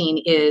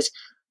 2015 is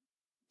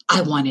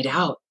I wanted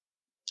out.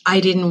 I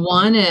didn't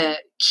want to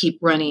keep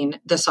running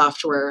the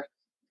software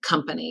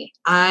company.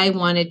 I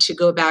wanted to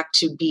go back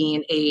to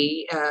being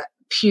a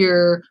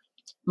pure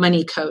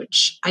money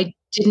coach. I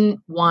didn't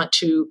want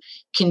to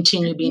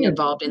continue being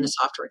involved in the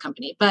software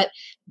company. But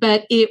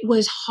it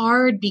was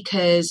hard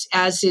because,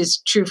 as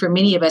is true for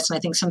many of us, and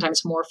I think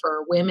sometimes more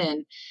for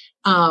women,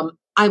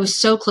 I was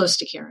so close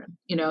to Karen.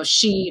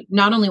 She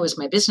not only was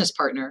my business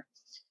partner,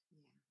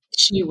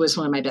 she was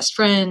one of my best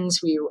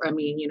friends. We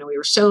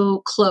were so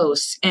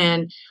close,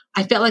 and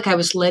I felt like I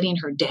was letting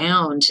her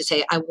down to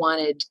say I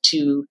wanted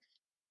to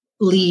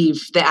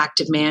leave the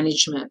active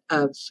management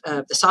of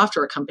the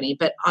software company.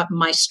 But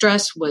my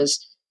stress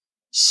was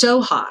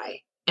so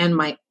high and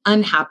my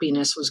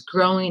unhappiness was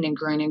growing and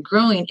growing and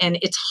growing. And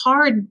it's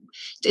hard.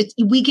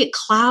 We get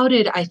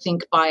clouded, I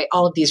think, by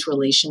all of these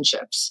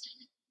relationships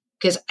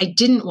because I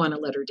didn't want to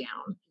let her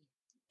down.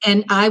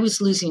 And I was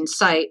losing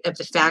sight of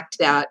the fact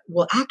that,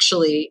 well,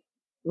 actually,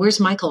 where's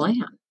Michael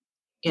Ann?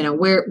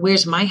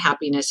 Where's my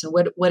happiness and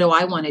what do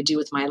I want to do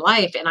with my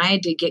life? And I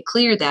had to get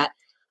clear that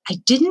I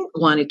didn't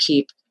want to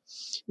keep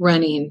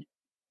running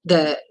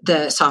the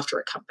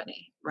software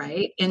company,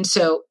 right? And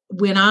so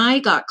when I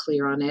got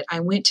clear on it,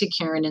 I went to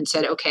Karen and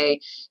said, okay,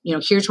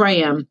 here's where I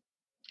am.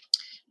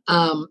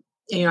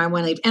 I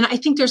want to leave. And I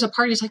think there's a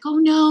part who's like, oh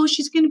no,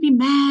 she's going to be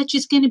mad.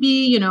 She's going to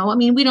be,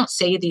 we don't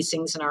say these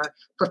things in our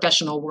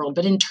professional world,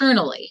 but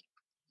internally,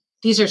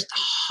 these are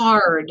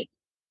hard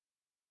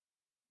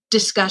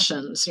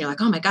discussions. You're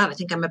like, oh my God, I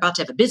think I'm about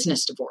to have a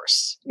business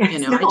divorce.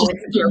 It's a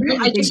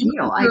really big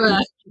deal.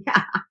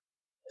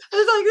 I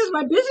was like, this is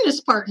my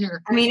business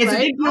partner. I mean, it's a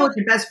big deal with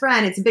your best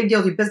friend. It's a big deal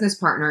with your business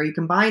partner. You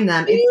combine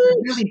them. It's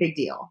a really big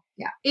deal.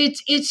 Yeah.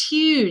 It's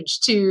huge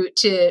to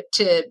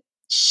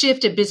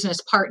shift a business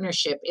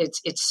partnership.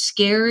 It's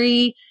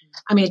scary.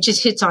 I mean, it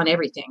just hits on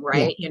everything,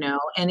 right? Yeah.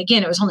 And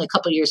again, it was only a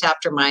couple of years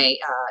after my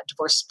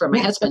divorce from my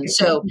husband.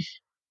 So,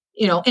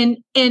 and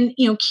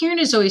Karen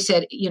has always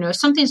said, if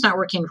something's not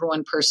working for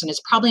one person,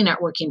 it's probably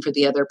not working for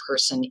the other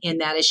person.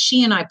 And that as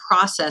she and I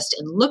processed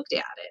and looked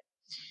at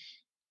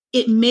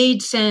it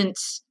made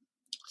sense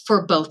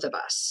for both of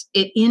us.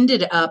 It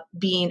ended up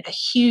being a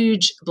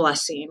huge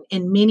blessing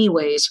in many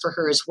ways for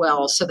her as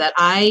well, so that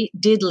I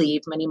did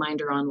leave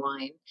MoneyMinder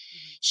Online.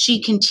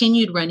 She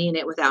continued running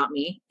it without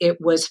me.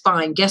 It was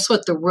fine. Guess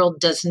what? The world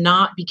does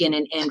not begin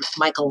and end with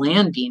Michael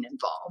Ann being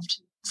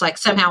involved. It's like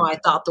somehow I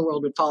thought the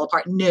world would fall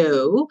apart.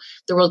 No,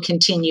 the world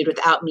continued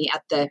without me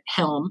at the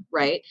helm,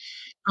 right?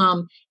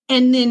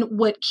 And then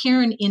what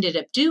Karen ended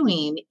up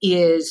doing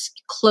is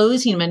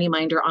closing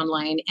MoneyMinder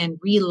Online and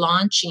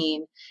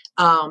relaunching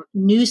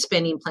new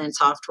spending plan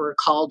software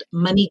called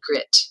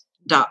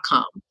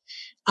MoneyGrit.com.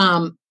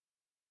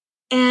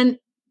 And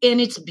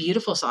it's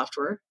beautiful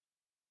software.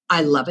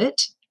 I love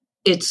it.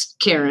 It's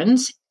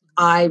Karen's.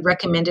 I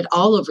recommend it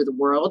all over the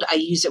world. I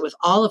use it with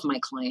all of my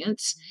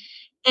clients.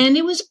 And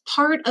it was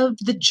part of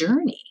the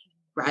journey,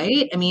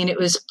 right? I mean, it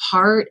was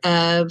part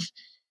of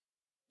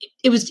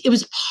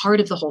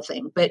the whole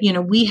thing. But,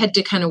 we had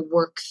to kind of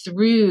work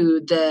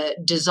through the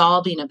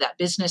dissolving of that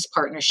business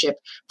partnership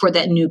for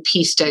that new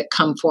piece to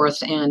come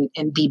forth and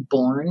be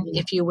born,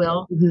 if you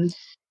will.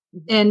 Mm-hmm.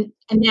 And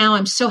now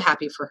I'm so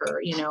happy for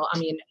her. I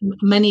mean,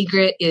 Money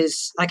Grit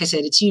is, like I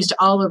said, it's used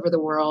all over the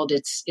world.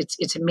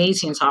 It's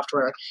amazing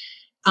software.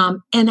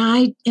 And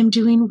I am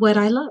doing what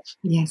I love.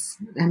 Yes.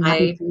 I'm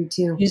happy for you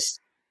too.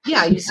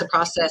 I use the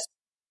process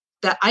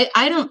that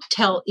I don't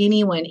tell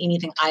anyone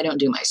anything I don't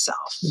do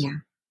myself. Yeah.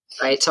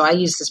 Right. So I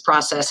use this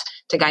process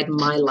to guide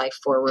my life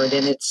forward.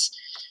 And it's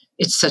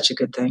such a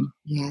good thing.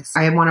 Yes.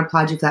 I want to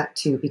applaud you for that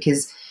too,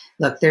 because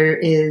look, there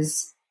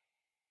is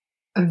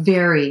a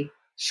very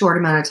short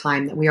amount of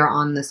time that we are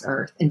on this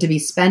earth, and to be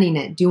spending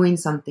it doing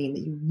something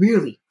that you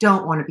really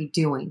don't want to be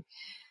doing,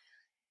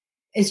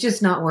 it's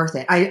just not worth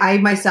it. I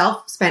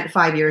myself spent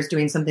 5 years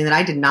doing something that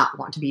I did not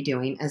want to be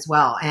doing as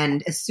well.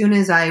 And as soon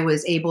as I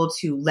was able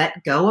to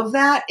let go of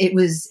that, it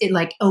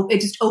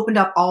just opened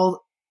up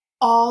all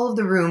of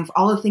the room for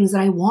all the things that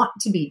I want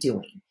to be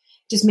doing.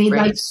 Just made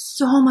life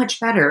so much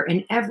better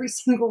in every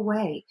single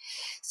way.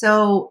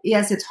 So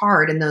yes, it's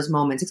hard in those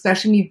moments,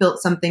 especially when you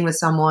built something with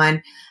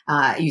someone,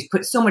 you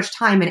put so much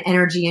time and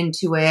energy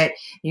into it.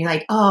 And you're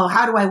like, oh,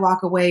 how do I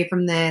walk away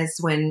from this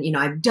when,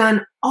 I've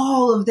done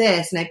all of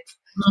this and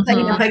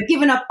I've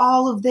given up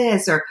all of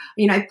this, or,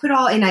 I put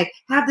all, and I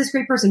have this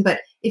great person.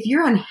 But if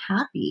you're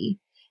unhappy,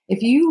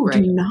 if you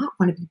do not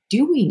want to be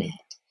doing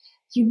it,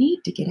 you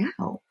need to get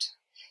out.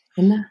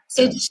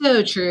 It's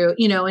so true,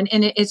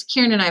 and as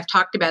Karen and I have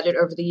talked about it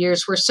over the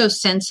years, we're so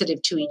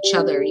sensitive to each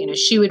other.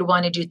 She would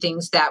want to do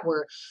things that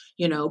were,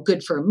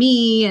 good for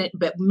me,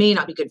 but may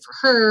not be good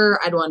for her.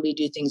 I'd want to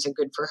do things that are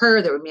good for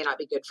her that may not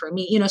be good for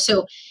me.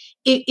 So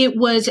it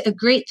was a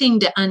great thing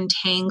to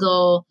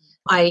untangle.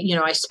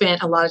 I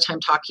spent a lot of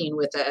time talking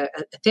with a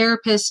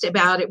therapist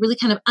about it, really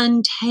kind of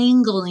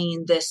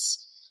untangling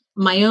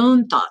my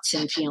own thoughts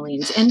and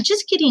feelings, and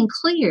just getting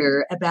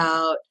clear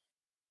about,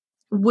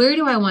 where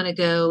do I want to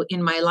go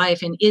in my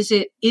life? And is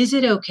it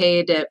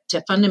okay to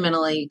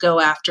fundamentally go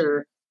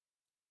after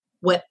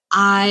what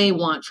I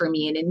want for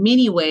me? And in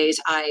many ways,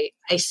 I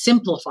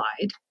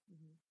simplified,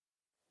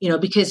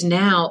 because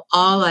now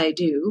all I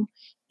do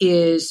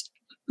is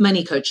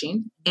money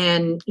coaching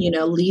and,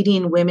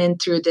 leading women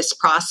through this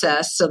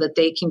process so that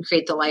they can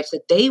create the life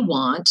that they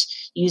want,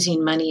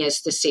 using money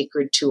as the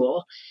sacred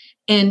tool.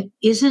 And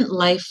isn't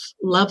life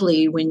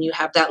lovely when you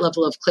have that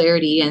level of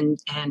clarity and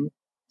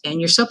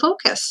you're so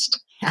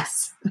focused?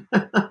 Yes.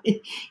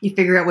 You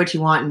figure out what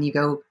you want and you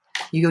go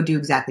do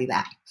exactly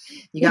that.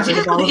 You got rid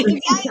of all of the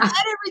things. Let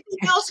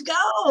everything else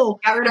go.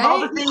 Got rid of all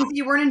the things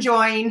you weren't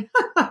enjoying.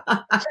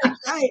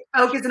 Right.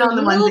 Focusing on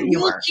the ones that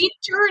you were. Keep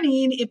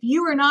turning if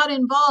you are not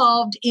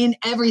involved in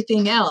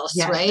everything else,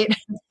 right?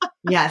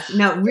 Yes.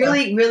 No,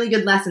 really, really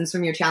good lessons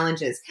from your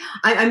challenges.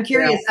 I'm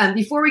curious,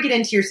 before we get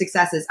into your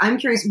successes, I'm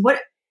curious, what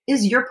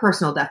is your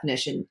personal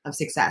definition of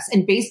success?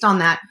 And based on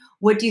that,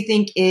 what do you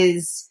think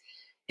is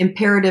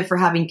imperative for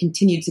having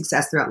continued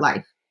success throughout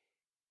life?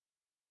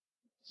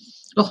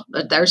 Oh,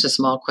 there's a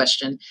small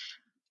question.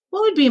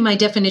 What would be my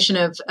definition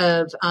of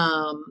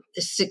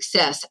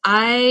success?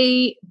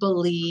 I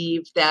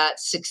believe that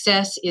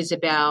success is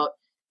about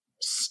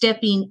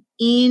stepping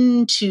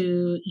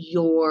into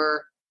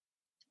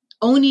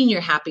owning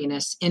your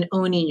happiness and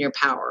owning your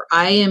power.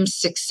 I am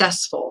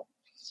successful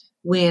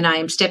when I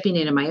am stepping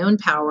into my own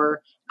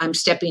power. I'm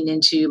stepping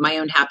into my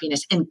own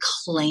happiness and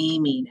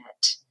claiming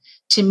it.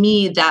 To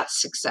me,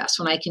 that's success.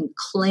 When I can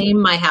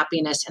claim my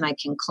happiness and I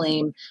can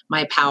claim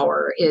my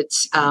power.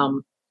 It's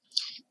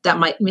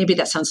maybe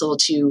that sounds a little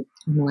too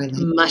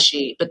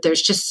mushy, but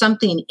there's just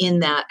something in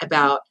that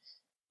about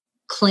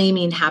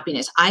claiming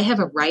happiness. I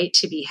have a right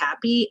to be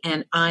happy,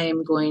 and I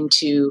am going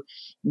to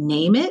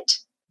name it,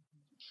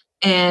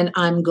 and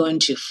I'm going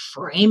to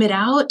frame it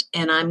out,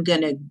 and I'm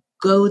going to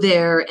go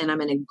there, and I'm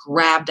going to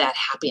grab that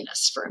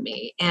happiness for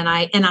me. And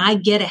I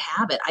get to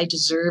have it. I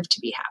deserve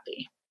to be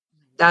happy.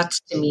 That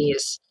to me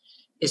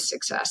is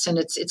success. And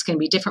it's going to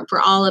be different for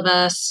all of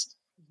us.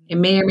 It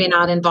may or may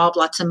not involve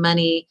lots of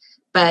money,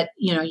 but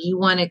you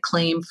want to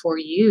claim for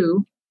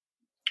you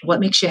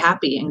what makes you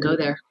happy and go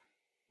there.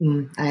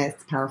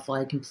 It's powerful.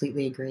 I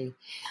completely agree.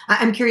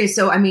 I'm curious.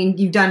 So,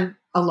 you've done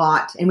a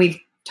lot, and we've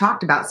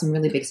talked about some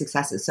really big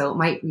successes.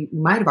 So you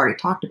might have already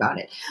talked about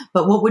it,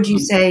 but what would you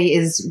say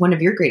is one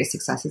of your greatest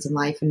successes in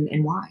life,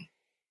 and why?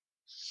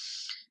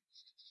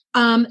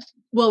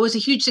 Well, it was a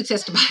huge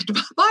success to buy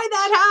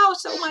that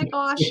house. Oh my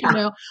gosh.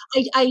 Yeah.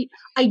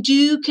 I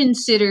do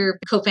consider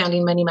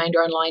co-founding MoneyMinder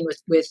Online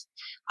with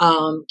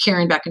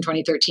Karen back in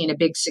 2013 a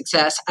big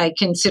success. I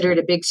consider it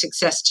a big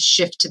success to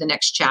shift to the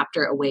next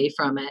chapter away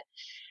from it.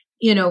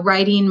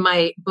 Writing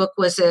my book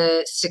was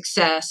a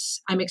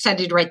success. I'm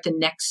excited to write the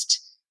next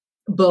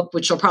book,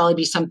 which will probably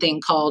be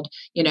something called,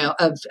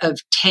 of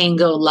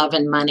Tango, Love,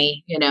 and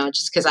Money,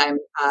 just because I'm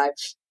a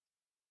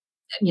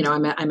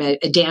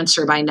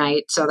dancer by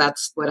night. So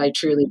that's what I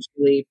truly,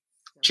 we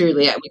can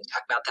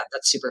talk about that.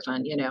 That's super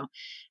fun,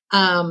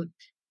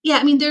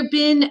 there've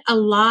been a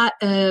lot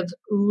of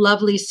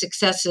lovely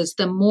successes.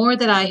 The more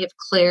that I have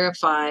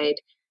clarified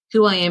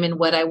who I am and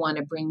what I want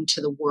to bring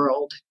to the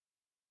world,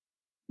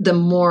 the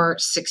more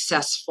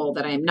successful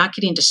that I am, not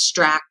getting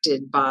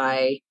distracted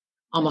by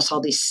almost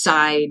all these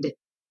side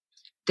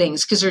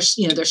things, because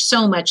there's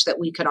so much that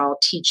we could all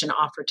teach and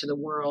offer to the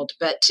world,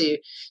 but to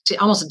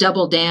almost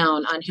double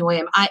down on who I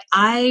am,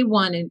 I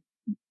want to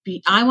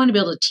be able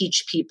to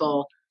teach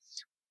people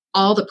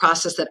all the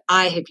process that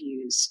I have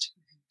used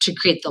to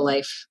create the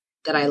life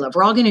that I love.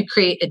 We're all going to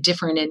create a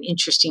different and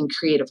interesting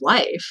creative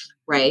life,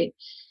 right?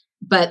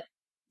 But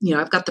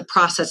I've got the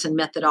process and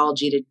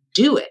methodology to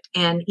do it.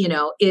 And,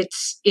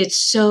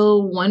 it's so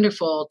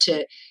wonderful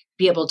to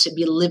be able to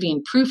be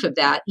living proof of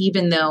that,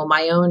 even though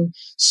my own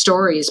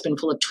story has been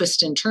full of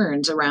twists and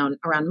turns around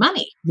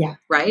money. Yeah.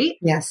 Right?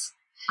 Yes.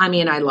 I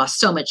mean, I lost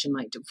so much in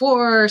my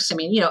divorce. I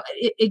mean,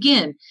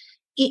 again,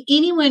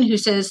 anyone who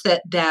says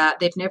that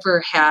they've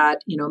never had,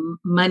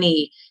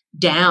 money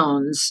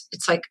downs,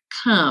 it's like,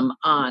 come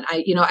on.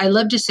 I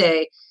love to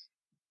say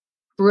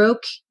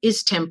broke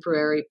is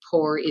temporary,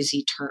 poor is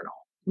eternal.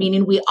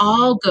 Meaning we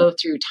all go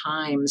through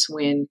times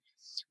when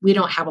we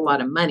don't have a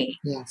lot of money.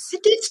 Yes.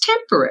 It's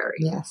temporary.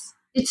 Yes.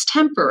 It's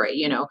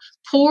temporary,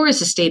 Poor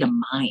is a state of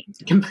mind.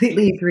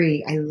 Completely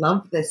agree. I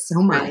love this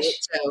so much. Right?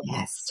 So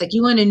yes. It's like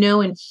you want to know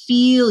and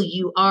feel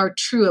you are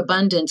true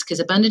abundance, because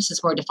abundance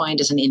is more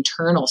defined as an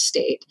internal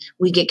state.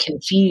 We get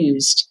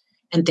confused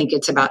and think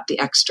it's about the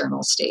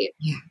external state.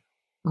 Yeah.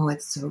 Oh,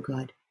 it's so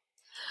good.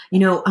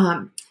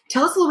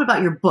 Tell us a little bit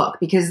about your book,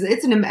 because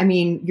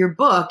your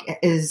book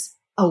is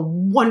a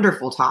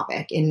wonderful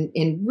topic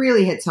and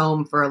really hits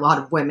home for a lot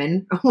of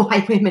women,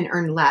 why women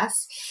earn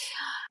less.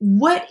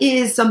 What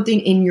is something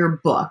in your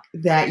book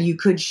that you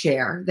could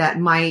share that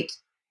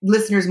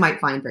listeners might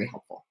find very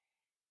helpful?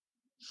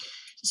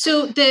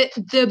 So this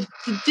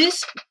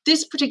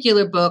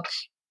particular book,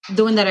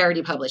 the one that I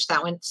already published,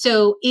 that one.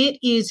 So it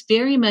is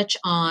very much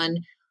on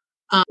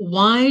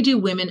why do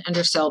women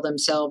undersell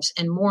themselves?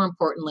 And more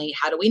importantly,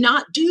 how do we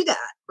not do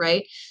that?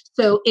 Right.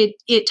 So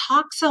it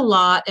talks a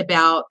lot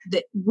about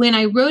that. When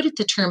I wrote it,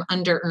 the term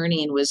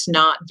under-earning was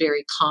not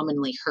very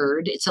commonly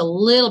heard. It's a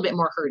little bit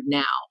more heard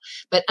now,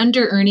 but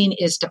under-earning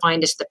is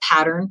defined as the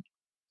pattern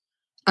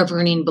of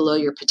earning below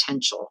your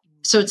potential.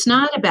 So it's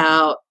not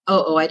about,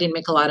 I didn't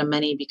make a lot of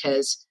money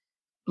because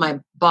my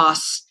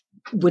boss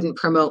wouldn't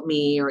promote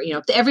me, or,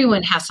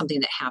 everyone has something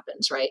that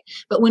happens, right?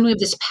 But when we have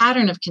this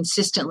pattern of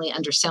consistently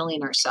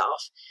underselling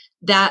ourselves,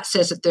 that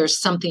says that there's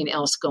something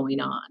else going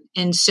on.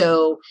 And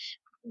so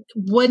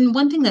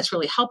one thing that's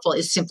really helpful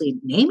is simply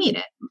naming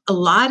it. A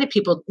lot of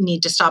people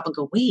need to stop and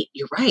go, wait,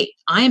 you're right.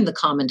 I am the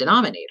common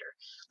denominator.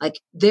 Like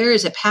there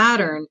is a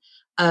pattern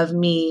of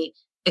me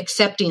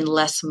accepting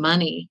less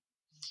money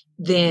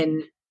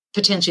than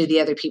potentially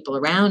the other people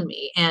around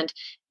me. And,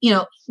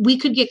 we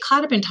could get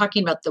caught up in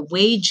talking about the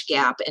wage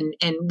gap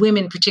and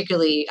women,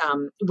 particularly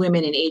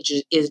women in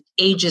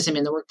ageism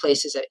in the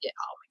workplace is oh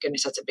my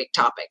goodness, that's a big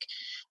topic.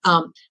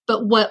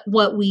 But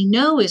what we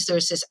know is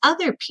there's this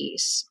other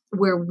piece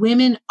where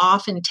women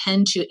often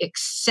tend to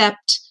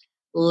accept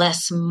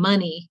less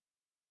money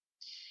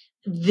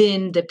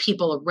than the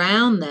people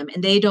around them,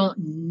 and they don't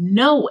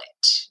know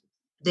it.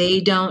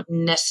 They don't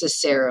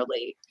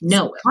necessarily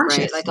know it,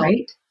 right? Like,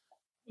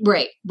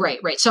 right?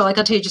 Right. So like,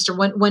 I'll tell you just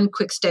one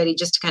quick study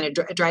just to kind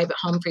of drive it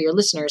home for your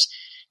listeners.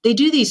 They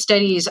do these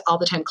studies all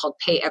the time called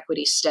pay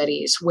equity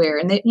studies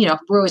and they,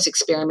 we're always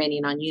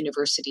experimenting on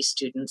university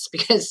students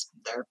because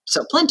they're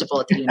so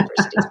plentiful at the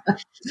universities.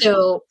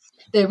 So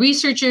the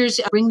researchers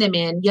bring them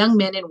in, young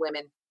men and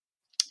women,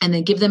 and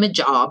then give them a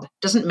job.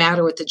 Doesn't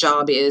matter what the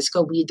job is.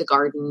 Go weed the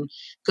garden,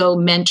 go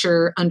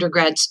mentor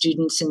undergrad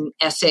students in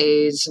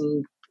essays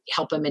and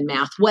help them in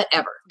math,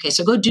 whatever. Okay.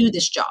 So go do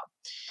this job.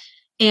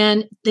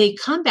 And they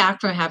come back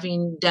from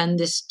having done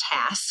this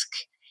task,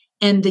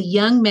 and the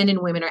young men and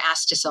women are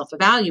asked to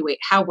self-evaluate.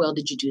 How well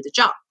did you do the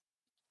job?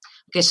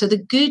 Okay, so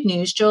the good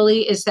news,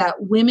 Jolie, is that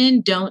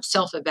women don't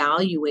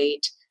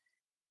self-evaluate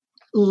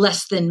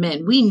less than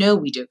men. We know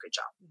we do a good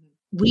job.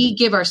 We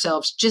give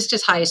ourselves just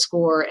as high a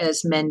score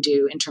as men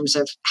do in terms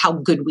of how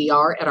good we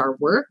are at our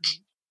work.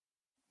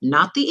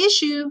 Not the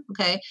issue,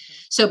 okay?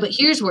 So, but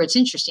here's where it's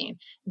interesting.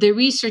 The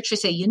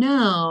researchers say,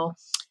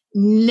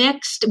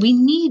 next, we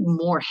need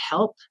more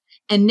help.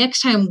 And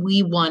next time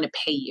we want to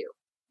pay you.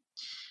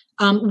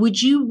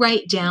 Would you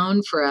write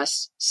down for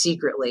us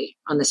secretly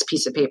on this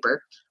piece of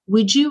paper?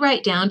 Would you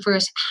write down for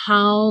us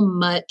how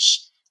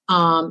much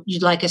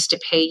you'd like us to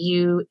pay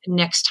you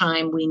next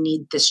time we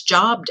need this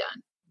job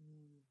done?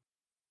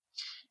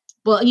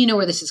 Well, you know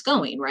where this is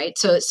going, right?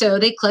 So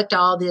they collect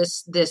all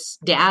this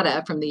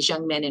data from these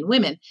young men and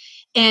women,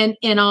 and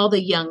all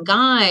the young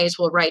guys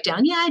will write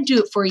down, yeah, I'd do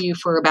it for you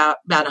for about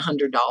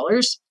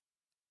 $100.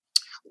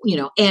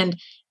 And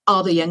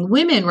all the young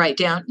women write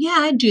down, yeah,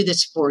 I'd do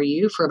this for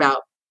you for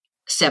about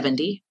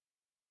 70.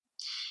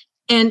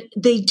 And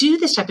they do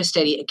this type of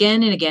study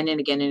again and again and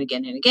again and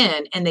again and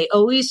again. And they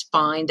always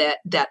find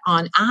that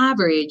on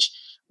average,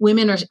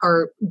 women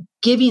are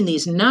giving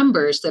these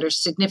numbers that are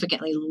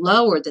significantly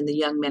lower than the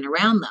young men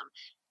around them.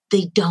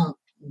 They don't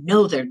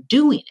know they're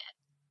doing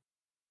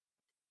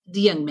it.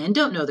 The young men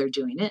don't know they're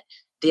doing it.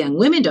 The young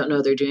women don't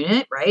know they're doing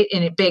it, right?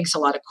 And it begs a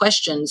lot of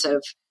questions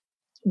of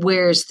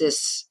where's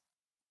this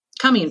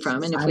coming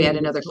from? And if we had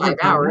another 5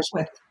 hours,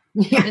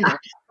 I'm in there.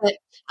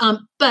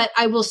 But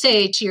I will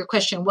say to your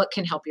question, what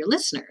can help your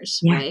listeners,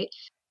 right?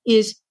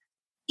 Is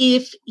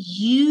if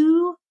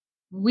you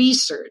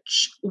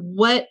research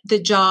what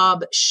the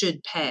job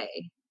should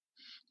pay,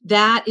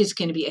 that is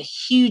going to be a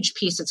huge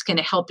piece that's going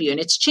to help you. And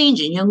it's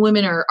changing. Young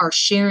women are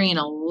sharing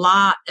a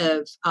lot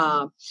of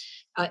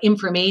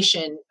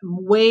information,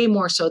 way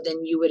more so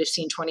than you would have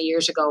seen 20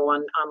 years ago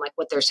on like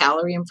what their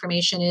salary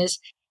information is.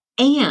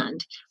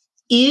 And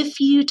if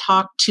you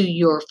talk to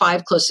your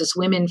 5 closest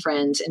women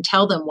friends and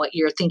tell them what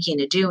you're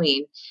thinking of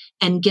doing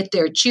and get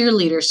their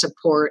cheerleader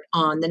support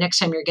on the next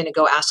time you're going to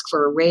go ask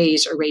for a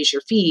raise or raise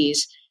your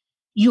fees,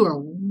 you are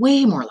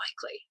way more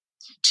likely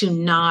to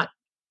not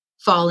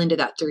fall into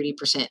that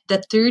 30%.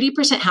 That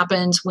 30%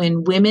 happens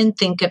when women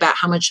think about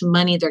how much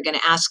money they're going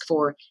to ask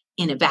for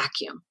in a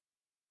vacuum.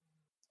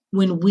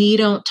 When we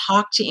don't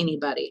talk to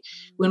anybody,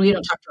 when we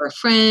don't talk to our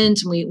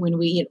friends, when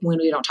we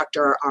don't talk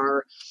to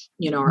our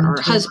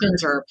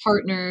husbands or our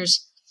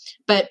partners.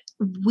 But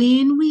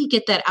when we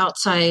get that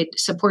outside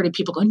supported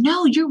people go,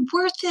 no, you're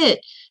worth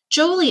it.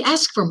 Jolie,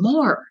 ask for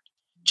more.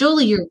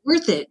 Jolie, you're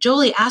worth it.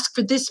 Jolie, ask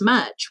for this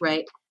much,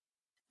 right?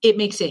 It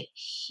makes a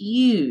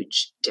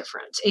huge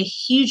difference.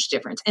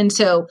 And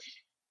so,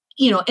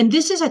 and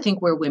this is, I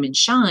think, where women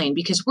shine,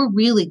 because we're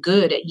really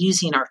good at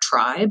using our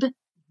tribe,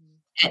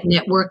 at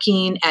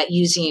networking, at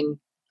using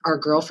our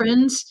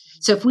girlfriends.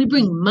 So if we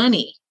bring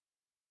money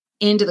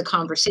into the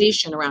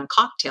conversation around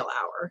cocktail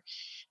hour,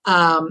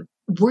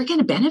 we're going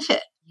to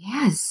benefit.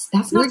 Yes,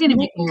 we're going to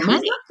make more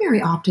money. Not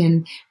very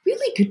often.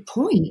 Really good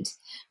point.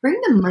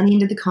 Bring the money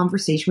into the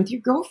conversation with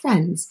your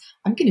girlfriends.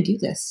 I'm going to do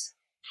this.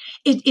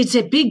 It's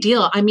a big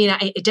deal. I mean,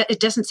 it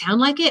doesn't sound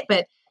like it,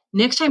 but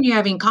next time you're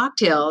having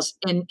cocktails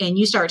and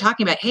you start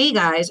talking about, hey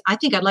guys, I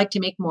think I'd like to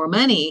make more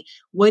money.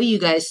 What do you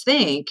guys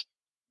think?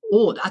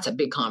 Oh, that's a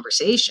big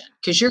conversation,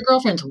 because your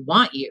girlfriends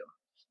want you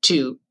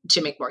to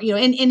make more,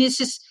 and it's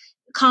just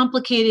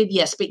complicated.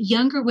 Yes. But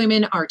younger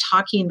women are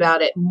talking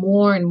about it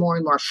more and more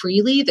and more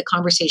freely. The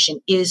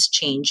conversation is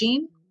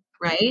changing.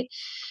 Right.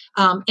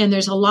 And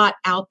there's a lot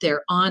out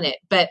there on it.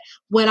 But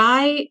what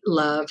I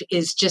love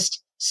is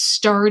just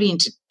starting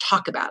to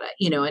talk about it,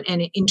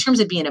 and in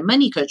terms of being a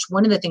money coach,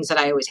 one of the things that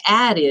I always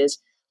add is,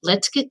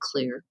 let's get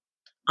clear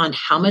on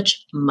how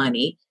much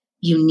money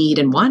you need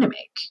and want to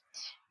make.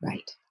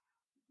 Right.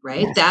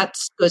 Yes. That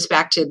goes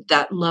back to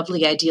that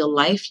lovely ideal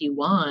life you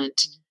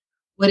want.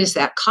 What does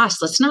that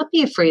cost? Let's not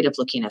be afraid of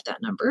looking at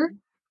that number.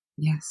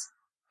 Yes.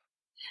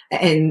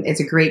 And it's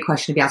a great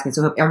question to be asking.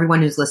 So I hope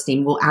everyone who's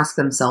listening will ask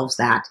themselves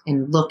that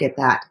and look at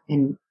that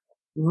and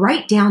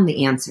write down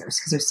the answers,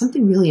 because there's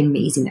something really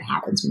amazing that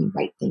happens when you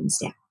write things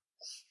down.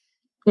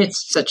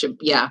 It's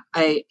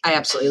I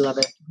absolutely love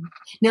it.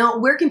 Now,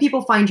 where can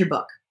people find your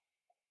book?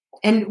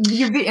 And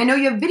I know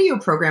you have video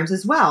programs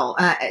as well,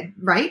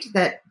 right?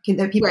 That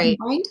people can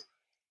find?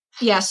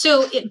 Yeah.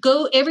 So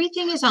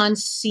everything is on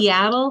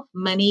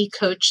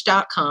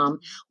SeattleMoneyCoach.com.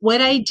 What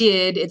I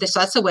did,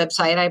 that's a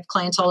website. I have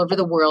clients all over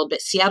the world,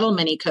 but Seattle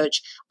Money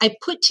Coach, I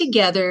put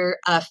together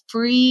a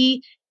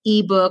free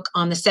ebook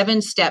on the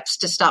 7 steps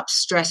to stop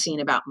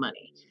stressing about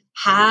money.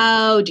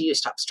 How do you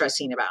stop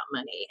stressing about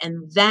money?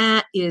 And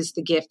that is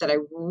the gift that I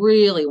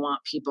really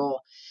want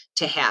people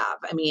to have.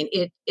 I mean,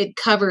 it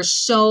covers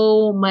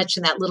so much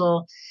in that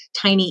little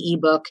tiny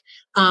ebook.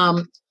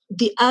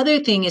 The other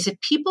thing is, if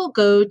people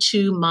go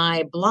to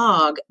my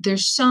blog,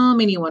 there's so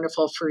many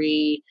wonderful,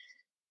 free,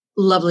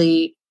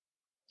 lovely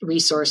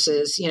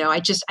resources.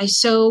 I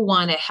so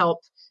want to help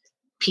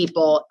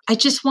people. I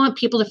just want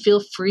people to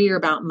feel freer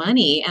about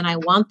money. And I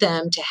want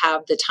them to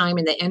have the time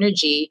and the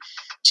energy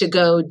to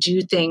go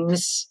do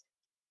things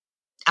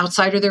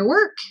outside of their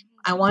work.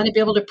 I want to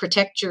be able to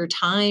protect your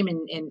time.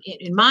 And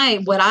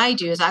what I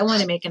do is I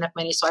want to make enough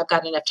money so I've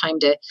got enough time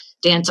to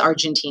dance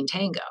Argentine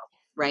tango,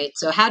 right?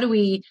 So how do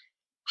we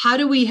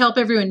help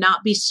everyone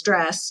not be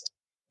stressed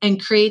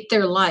and create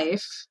their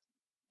life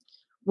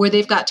where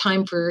they've got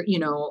time for,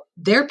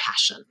 their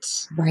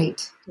passions?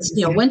 Right.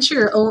 Once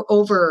you're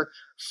over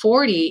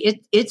 40,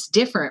 it's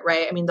different,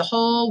 right? I mean, the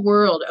whole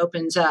world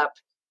opens up.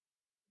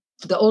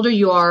 The older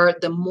you are,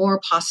 the more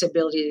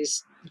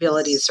possibilities there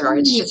are.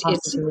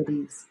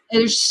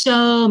 There's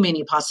so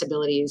many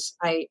possibilities.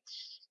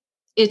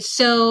 It's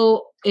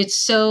so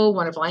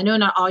wonderful. I know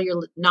not all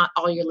your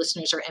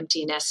listeners are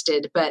empty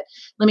nested, but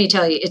let me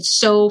tell you, it's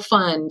so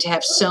fun to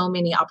have so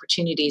many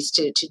opportunities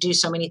to do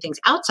so many things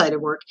outside of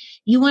work.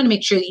 You want to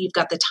make sure that you've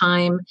got the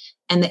time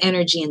and the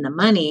energy and the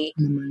money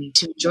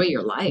to enjoy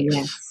your life.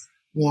 Yes.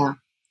 Yeah.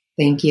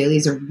 Thank you.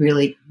 These are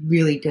really,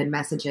 really good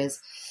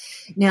messages.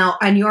 Now,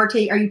 and are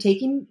you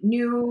taking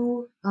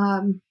new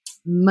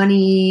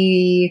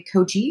money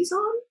coachees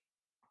on?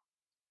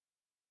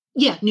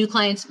 Yeah, new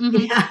clients.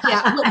 Mm-hmm. Yeah.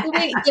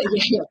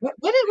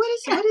 What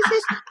is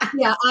this?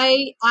 Yeah,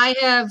 I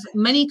have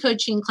money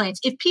coaching clients.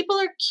 If people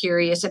are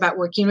curious about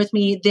working with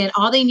me, then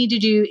all they need to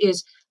do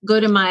is go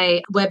to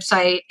my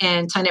website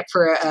and sign up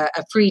for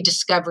a free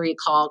discovery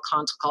consult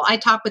call. I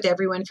talk with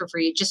everyone for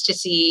free just to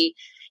see,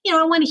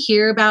 I want to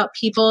hear about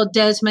people.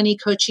 Does money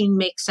coaching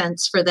make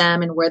sense for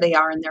them and where they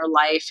are in their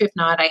life? If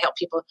not, I help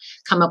people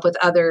come up with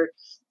other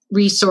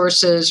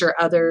resources or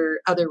other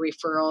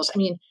referrals. I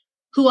mean,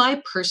 who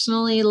I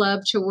personally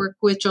love to work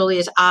with, Jolie,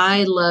 is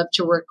I love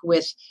to work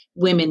with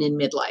women in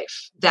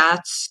midlife.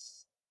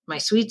 That's my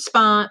sweet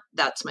spot.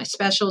 That's my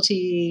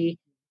specialty.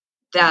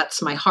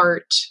 That's my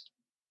heart,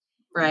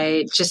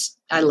 right? Just,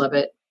 I love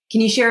it.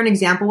 Can you share an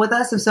example with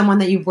us of someone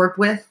that you've worked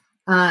with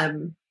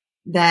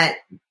that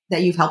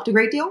you've helped a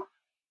great deal?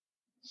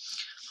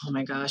 Oh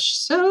my gosh,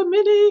 so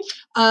many.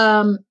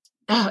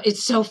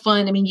 It's so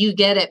fun. I mean, you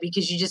get it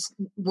because you just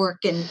work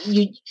and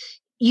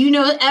you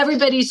know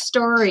everybody's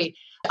story.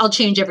 I'll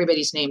change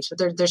everybody's names,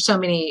 but there's so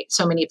many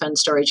fun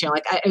stories.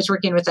 Like I was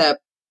working with a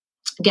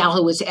gal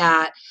who was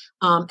at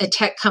a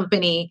tech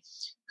company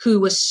who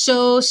was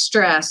so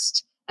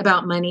stressed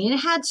about money and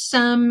had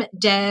some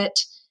debt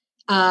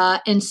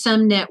and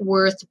some net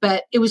worth.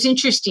 But it was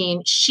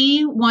interesting.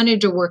 She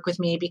wanted to work with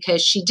me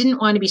because she didn't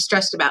want to be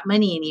stressed about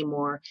money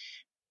anymore.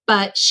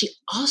 But she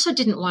also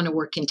didn't want to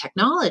work in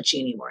technology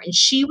anymore. And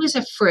she was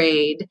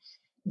afraid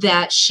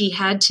that she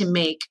had to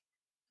make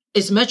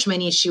as much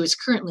money as she was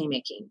currently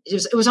making.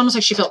 It was almost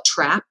like she felt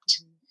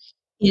trapped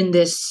in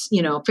this,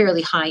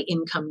 fairly high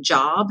income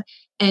job.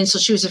 And so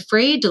she was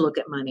afraid to look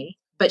at money,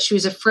 but she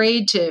was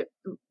afraid to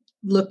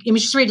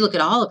she's afraid to look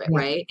at all of it, yeah.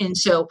 Right? And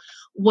so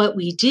what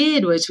we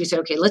did was we said,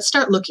 okay, let's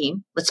start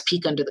looking. Let's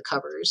peek under the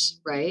covers,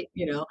 right?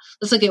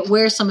 Let's look at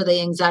where some of the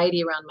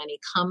anxiety around money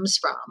comes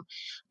from.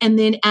 And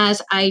then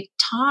as I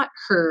taught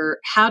her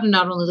how to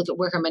not only look at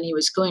where her money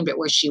was going, but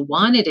where she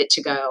wanted it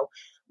to go,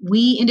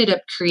 we ended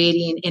up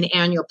creating an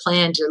annual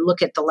plan to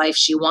look at the life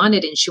she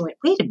wanted. And she went,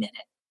 wait a minute,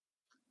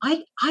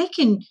 I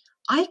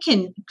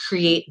can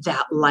create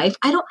that life.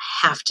 I don't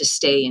have to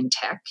stay in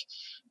tech.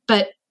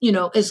 But,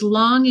 as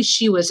long as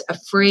she was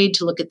afraid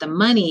to look at the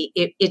money,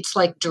 it's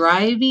like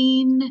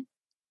driving,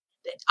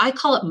 I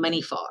call it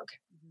money fog.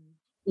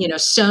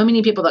 So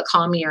many people that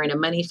call me are in a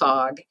money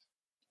fog.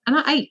 And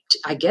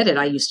I get it.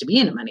 I used to be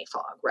in a money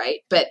fog, right?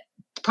 But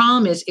the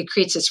problem is it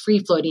creates this free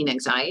floating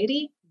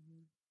anxiety.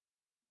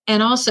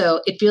 And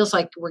also it feels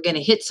like we're going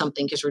to hit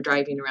something because we're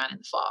driving around in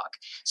the fog.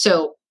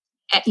 So,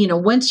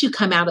 once you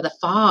come out of the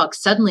fog,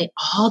 suddenly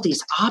all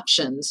these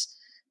options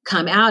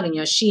come out.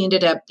 And, she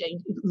ended up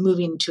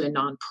moving to a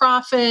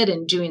nonprofit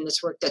and doing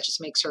this work that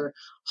just makes her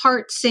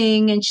heart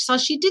sing. And she saw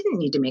she didn't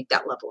need to make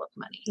that level of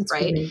money, that's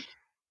right? Great.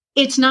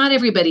 It's not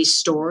everybody's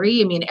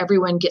story. I mean,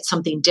 everyone gets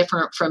something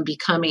different from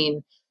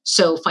becoming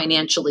so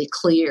financially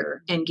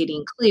clear and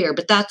getting clear,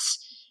 but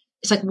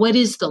it's like, what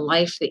is the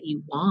life that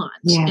you want?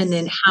 Yes. And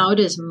then how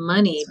does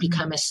money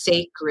become a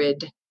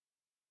sacred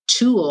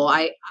tool?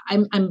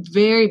 I'm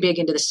very big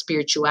into the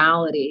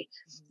spirituality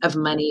of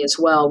money as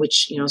well,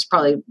 which, is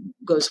probably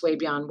goes way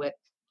beyond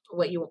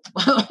what you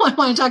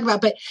want to talk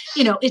about. But,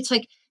 it's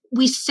like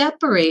we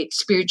separate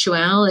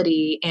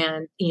spirituality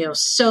and,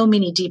 so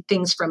many deep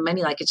things from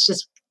money. Like it's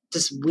just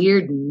this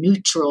weird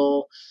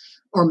neutral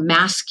or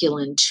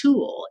masculine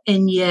tool.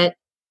 And yet,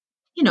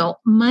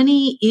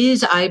 money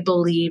is, I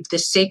believe, the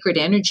sacred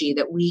energy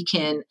that we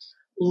can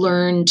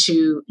learn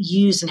to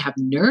use and have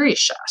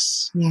nourish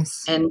us.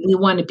 Yes. And we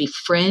want to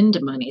befriend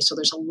money. So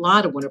there's a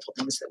lot of wonderful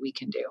things that we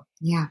can do.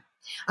 Yeah.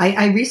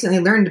 I recently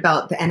learned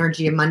about the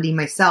energy of money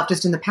myself,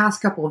 just in the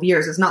past couple of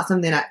years. It's not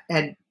something that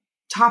had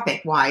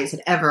topic wise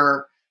had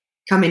ever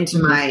come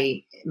into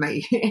my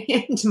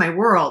into my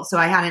world. So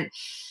I hadn't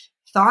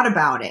thought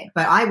about it,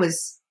 but I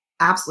was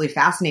absolutely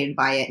fascinated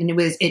by it. And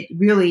it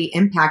really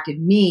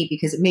impacted me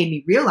because it made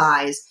me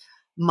realize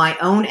my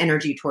own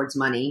energy towards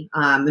money.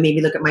 It made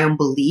me look at my own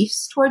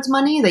beliefs towards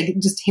money, like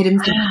just hidden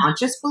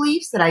subconscious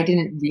beliefs that I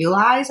didn't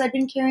realize I'd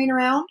been carrying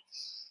around.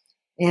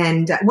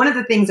 And one of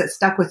the things that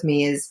stuck with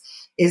me is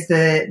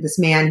this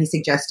man, he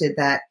suggested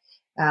that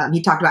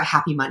he talked about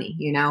happy money,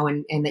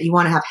 and that you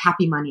want to have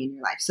happy money in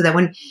your life. So that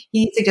when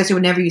he suggested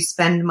whenever you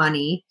spend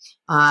money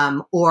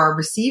or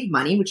receive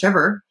money,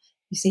 whichever,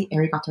 you say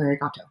arigato,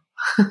 arigato.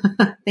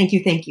 thank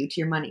you to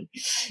your money.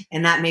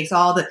 And that makes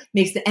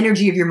the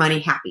energy of your money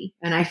happy.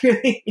 And I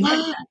really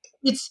like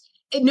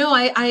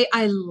that.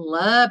 I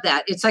love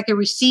that. It's like a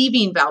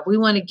receiving valve. We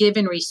want to give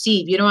and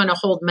receive. You don't want to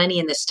hold money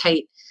in this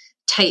tight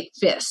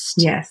fist.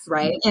 Yes.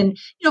 Right. And,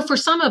 for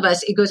some of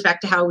us, it goes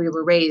back to how we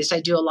were raised.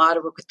 I do a lot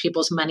of work with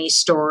people's money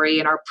story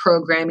and our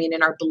programming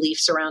and our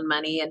beliefs around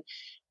money. And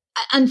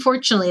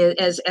unfortunately,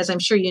 as I'm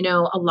sure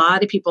a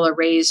lot of people are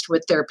raised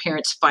with their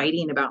parents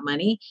fighting about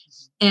money.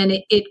 And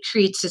it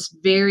creates this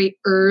very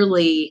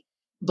early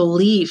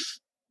belief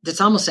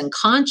that's almost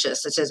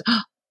unconscious that says,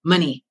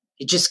 money,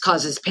 it just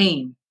causes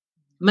pain.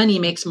 Money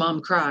makes mom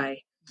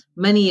cry.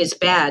 Money is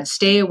bad.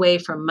 Stay away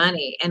from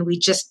money. And we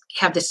just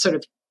have this sort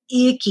of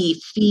icky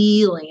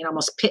feeling,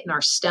 almost pit in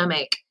our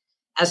stomach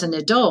as an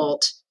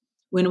adult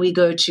when we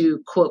go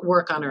to, quote,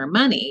 work on our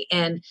money.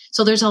 And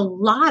so there's a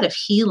lot of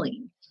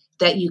healing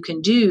that you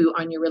can do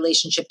on your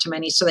relationship to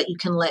money so that you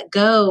can let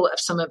go of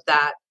some of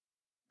that,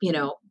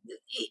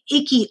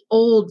 icky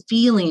old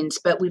feelings,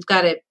 but we've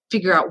got to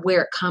figure out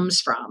where it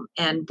comes from.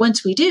 And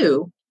once we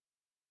do,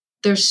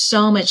 there's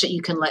so much that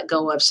you can let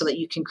go of so that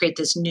you can create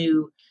this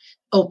new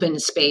open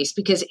space,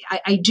 because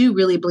I do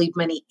really believe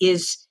money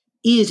is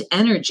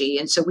energy.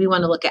 And so we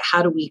want to look at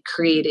how do we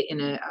create it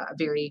in a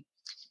very,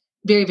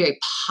 very, very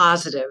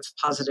positive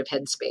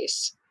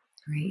headspace.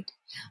 Great.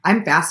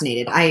 I'm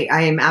fascinated. I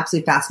am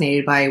absolutely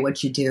fascinated by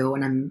what you do,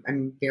 and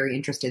I'm very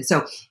interested. So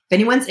if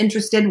anyone's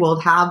interested, we'll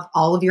have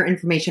all of your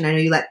information. I know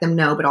you let them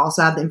know, but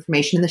also have the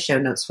information in the show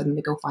notes for them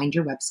to go find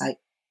your website.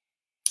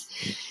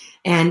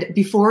 And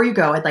before you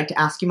go, I'd like to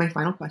ask you my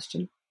final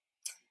question.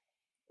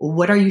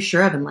 What are you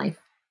sure of in life?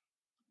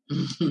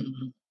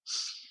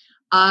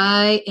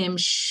 I am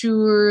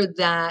sure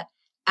that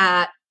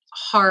at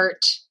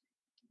heart,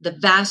 the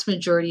vast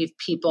majority of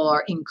people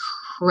are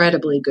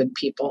incredibly good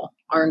people.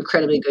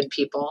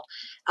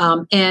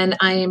 And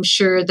I am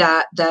sure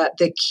that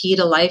the key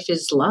to life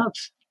is love.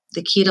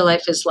 The key to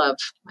life is love.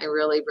 I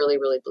really, really,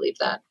 really believe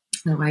that.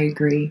 Oh, I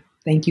agree.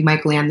 Thank you,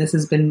 Michael-Ann. This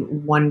has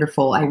been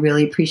wonderful. I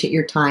really appreciate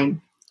your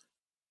time.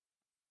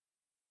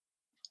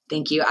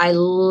 Thank you. I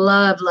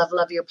love, love,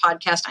 love your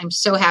podcast. I'm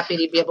so happy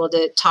to be able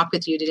to talk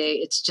with you today.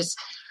 It's just,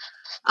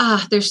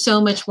 there's so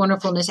much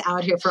wonderfulness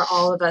out here for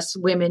all of us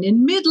women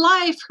in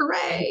midlife.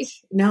 Hooray.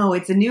 No,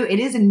 it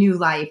is a new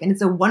life, and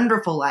it's a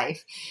wonderful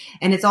life.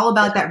 And it's all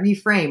about that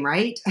reframe,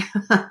 right?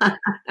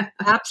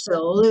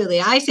 Absolutely.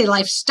 I say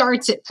life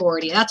starts at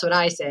 40. That's what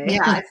I say.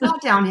 Yeah, it's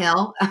not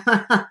downhill.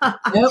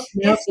 Nope,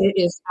 it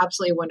is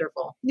absolutely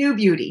wonderful. New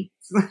beauty.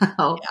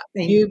 So,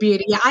 new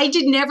beauty. Yeah, I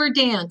never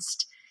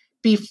danced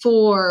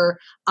before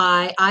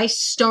I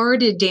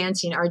started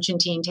dancing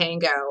Argentine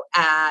tango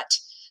at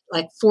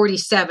like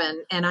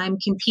 47, and I'm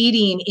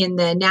competing in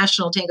the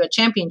National Tango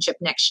Championship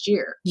next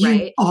year.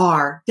 You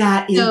are.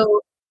 That is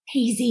so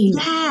amazing.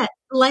 That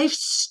life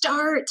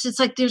starts. It's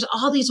like there's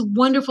all these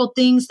wonderful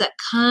things that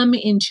come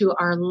into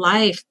our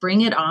life.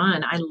 Bring it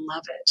on. I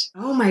love it.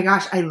 Oh my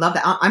gosh, I love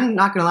that. I'm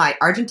not going to lie.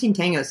 Argentine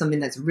tango is something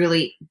that's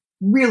really,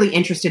 really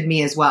interested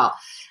me as well.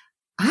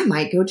 I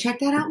might go check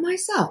that out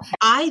myself.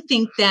 I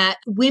think that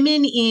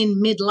women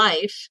in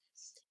midlife,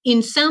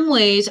 in some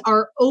ways,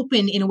 are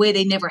open in a way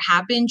they never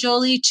have been,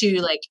 Jolie,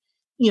 to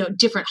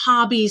different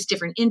hobbies,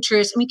 different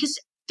interests. I mean, because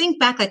think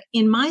back, like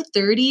in my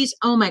 30s,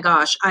 oh my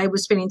gosh, I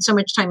was spending so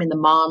much time in the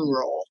mom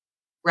role,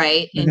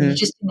 right? And you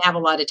just didn't have a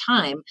lot of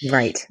time.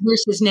 Right.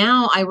 Versus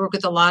now I work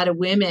with a lot of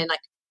women.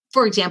 Like,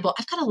 for example,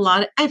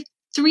 I have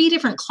 3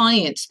 different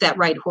clients that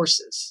ride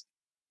horses.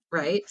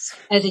 Right.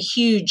 As a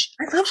huge.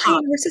 I love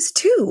riding horses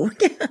too.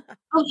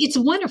 Oh, it's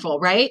wonderful.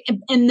 Right.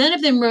 And none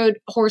of them rode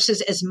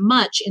horses as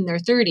much in their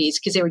 30s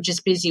because they were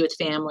just busy with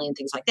family and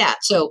things like that.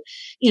 So,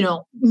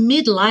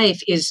 midlife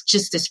is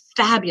just this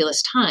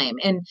fabulous time.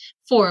 And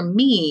for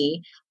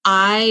me,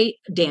 I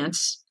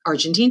dance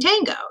Argentine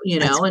tango,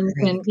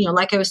 and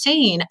like I was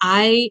saying,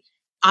 I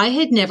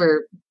had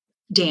never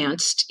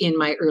danced in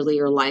my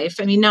earlier life.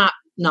 I mean, not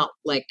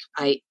like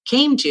I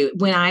came to.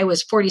 When I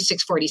was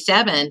 46,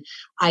 47,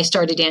 I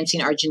started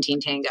dancing Argentine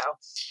tango.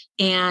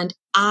 And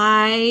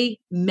I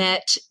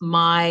met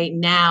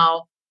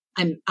now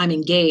I'm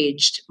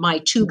engaged,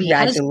 my to-be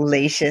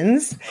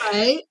Congratulations. husband.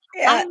 Right?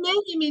 Yeah. I met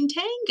him in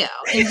tango.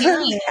 And here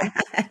I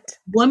am,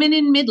 woman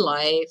in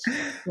midlife,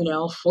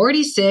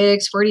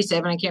 46,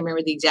 47, I can't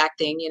remember the exact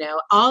thing,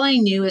 all I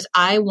knew is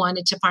I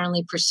wanted to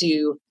finally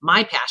pursue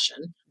my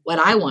passion, what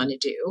I want to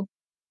do.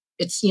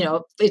 It's,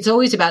 it's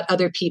always about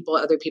other people.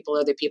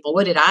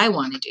 What did I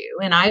want to do?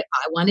 And I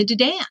wanted to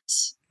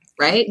dance,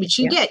 right? But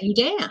you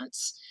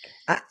dance.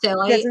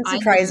 So it doesn't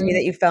surprise me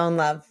that you fell in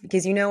love,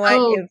 because you know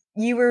what?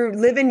 You were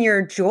living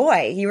your joy.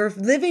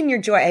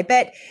 I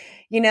bet,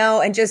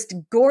 and just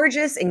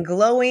gorgeous and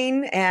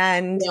glowing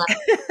and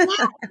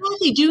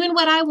exactly. Doing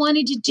what I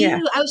wanted to do. Yeah.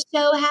 I was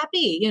so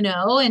happy,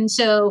 and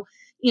so,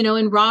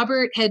 and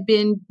Robert had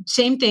been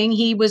same thing.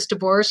 He was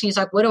divorced. And he's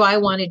like, what do I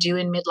want to do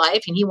in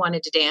midlife? And he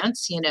wanted to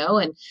dance,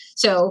 and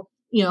so,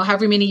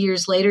 however many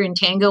years later in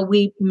tango,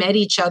 we met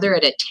each other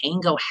at a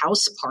tango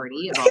house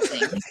party of all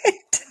things.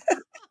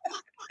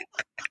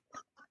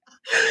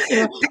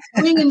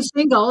 Swinging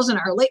singles in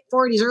our late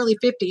 40s, early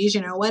 50s,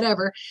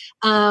 whatever.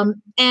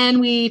 And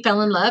we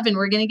fell in love and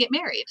we're going to get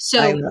married. So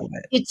I love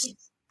it.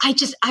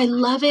 I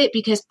love it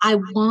because I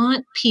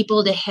want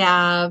people to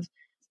have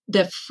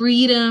the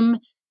freedom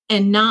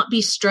and not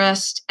be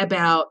stressed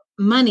about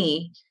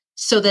money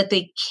so that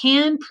they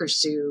can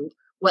pursue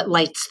what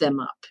lights them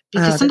up.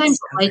 Because sometimes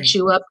what lights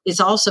you up is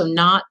also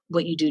not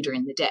what you do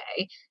during the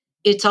day.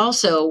 It's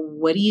also,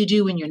 what do you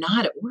do when you're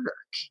not at work?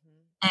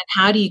 And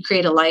how do you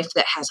create a life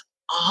that has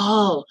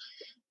all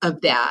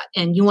of that?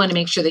 And you want to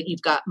make sure that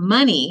you've got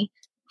money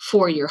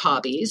for your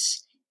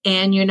hobbies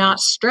and you're not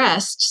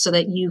stressed so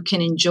that you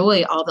can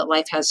enjoy all that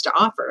life has to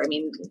offer. I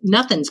mean,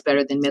 nothing's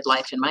better than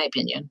midlife, in my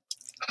opinion.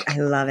 I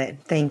love it.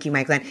 Thank you,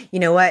 Michael-Ann. You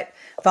know what?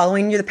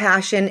 Following your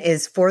passion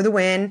is for the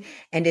win.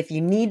 And if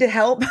you need to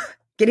help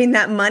getting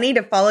that money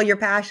to follow your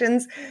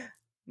passions,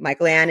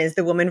 Michael-Ann is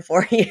the woman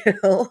for you.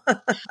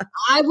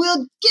 I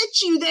will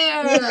get you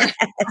there.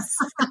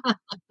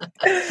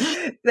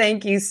 Yes.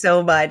 Thank you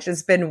so much.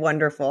 It's been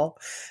wonderful.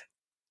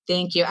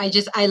 Thank you.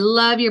 I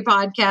love your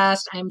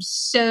podcast. I'm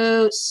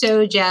so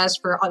jazzed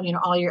for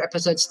all your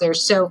episodes. They're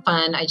so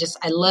fun. I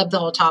love the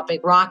whole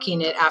topic, rocking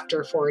it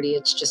after 40.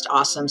 It's just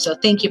awesome. So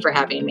thank you for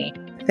having me.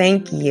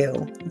 Thank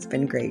you. It's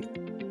been great.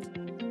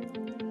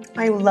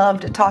 I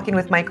loved talking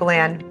with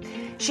Michael-Ann.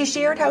 She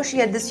shared how she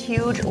had this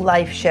huge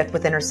life shift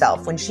within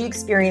herself when she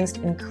experienced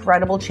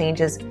incredible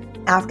changes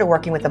after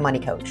working with a money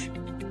coach.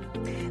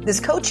 This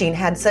coaching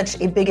had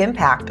such a big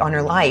impact on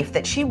her life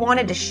that she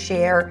wanted to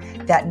share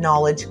that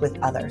knowledge with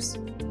others.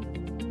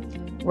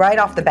 Right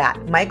off the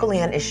bat,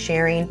 Michael-Ann is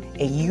sharing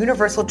a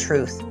universal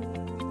truth.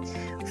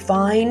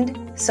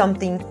 Find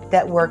something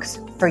that works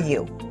for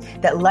you,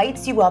 that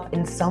lights you up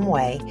in some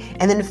way,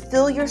 and then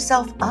fill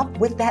yourself up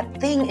with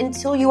that thing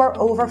until you are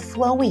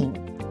overflowing.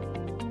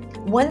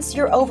 Once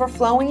you're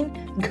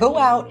overflowing, go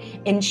out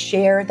and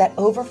share that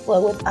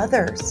overflow with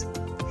others.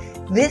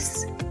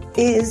 This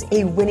is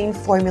a winning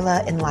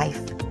formula in life.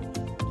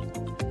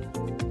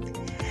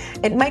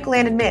 And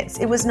Michael-Ann admits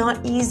it was not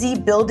easy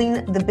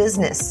building the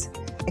business,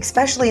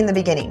 especially in the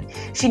beginning.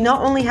 She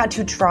not only had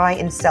to try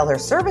and sell her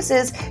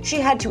services, she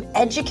had to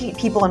educate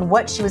people on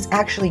what she was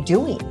actually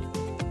doing.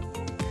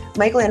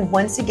 Michael-Ann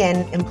once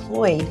again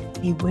employed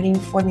a winning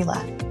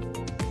formula.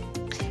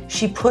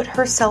 She put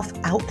herself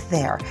out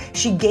there.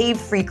 She gave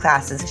free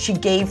classes, she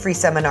gave free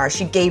seminars,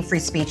 she gave free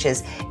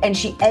speeches, and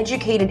she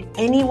educated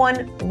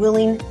anyone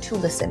willing to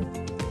listen.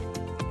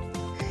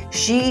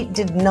 She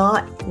did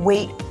not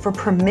wait for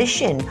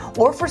permission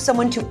or for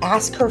someone to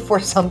ask her for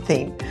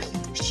something.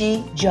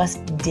 She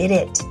just did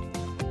it.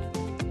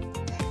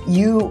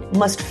 You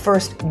must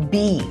first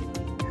be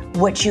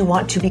what you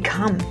want to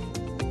become.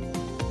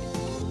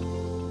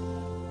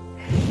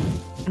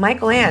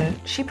 Michael-Ann,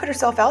 she put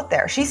herself out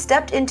there. She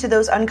stepped into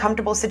those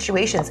uncomfortable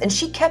situations and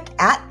she kept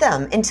at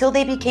them until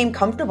they became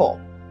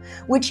comfortable,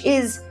 which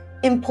is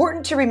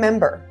important to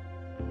remember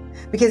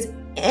because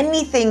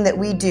anything that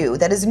we do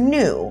that is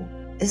new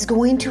is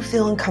going to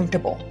feel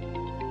uncomfortable.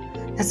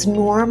 That's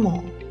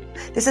normal.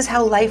 This is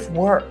how life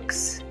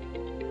works.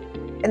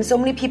 And so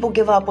many people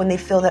give up when they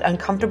feel that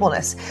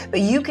uncomfortableness,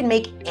 but you can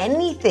make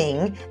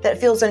anything that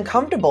feels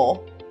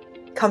uncomfortable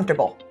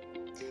comfortable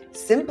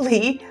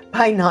simply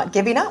by not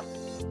giving up.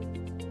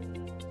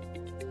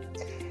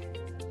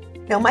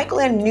 Now,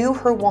 Michael-Ann knew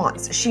her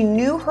wants, she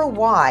knew her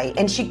why,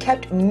 and she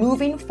kept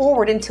moving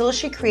forward until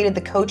she created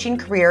the coaching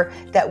career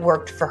that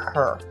worked for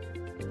her.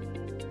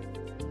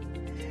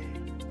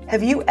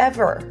 Have you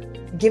ever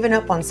given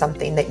up on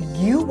something that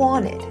you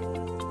wanted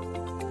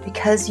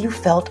because you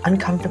felt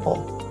uncomfortable?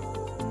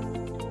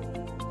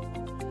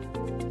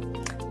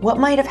 What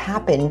might have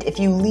happened if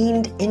you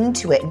leaned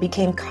into it and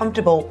became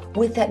comfortable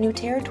with that new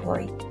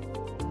territory?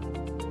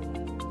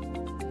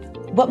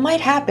 What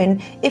might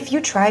happen if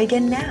you try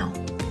again now?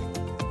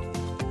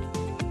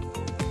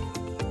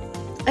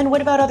 And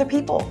what about other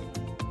people?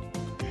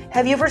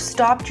 Have you ever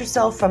stopped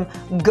yourself from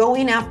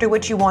going after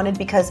what you wanted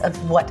because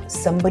of what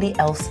somebody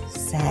else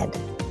said?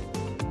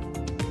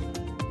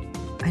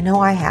 I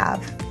know I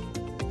have.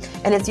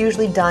 And it's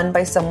usually done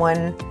by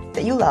someone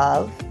that you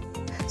love,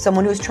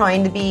 someone who's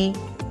trying to be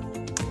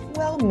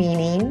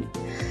well-meaning,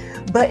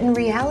 but in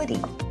reality,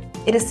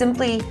 it is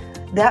simply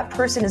that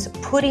person is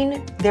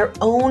putting their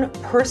own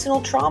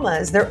personal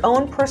traumas, their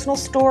own personal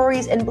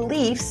stories and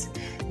beliefs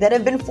that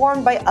have been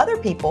formed by other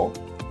people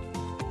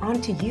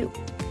onto you.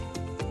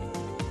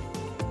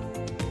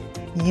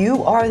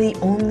 You are the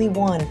only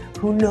one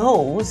who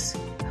knows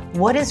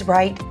what is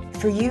right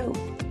for you.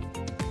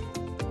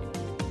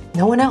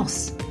 No one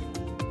else.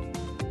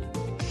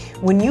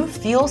 When you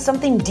feel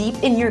something deep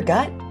in your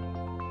gut,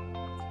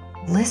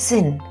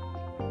 listen.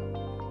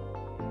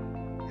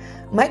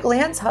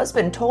 Michael-Ann's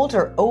husband told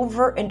her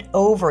over and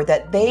over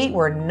that they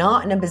were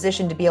not in a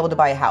position to be able to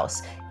buy a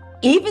house,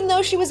 even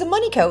though she was a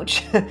money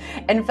coach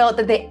and felt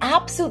that they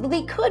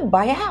absolutely could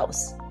buy a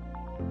house.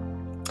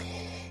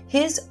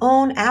 His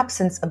own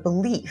absence of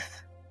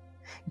belief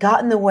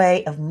got in the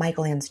way of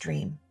Michael-Ann's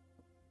dream.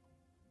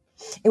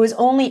 It was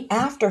only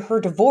after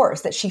her divorce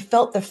that she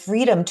felt the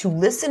freedom to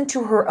listen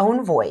to her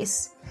own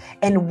voice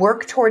and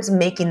work towards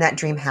making that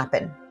dream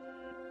happen.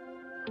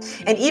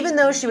 And even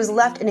though she was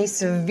left in a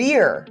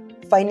severe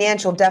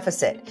financial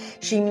deficit,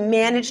 she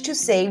managed to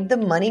save the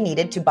money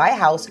needed to buy a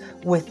house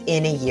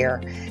within a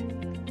year.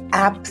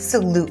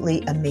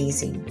 Absolutely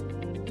amazing.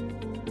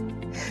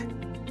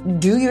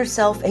 Do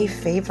yourself a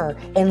favor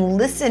and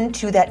listen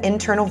to that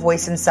internal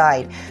voice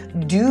inside.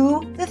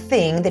 Do the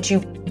thing that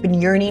you've been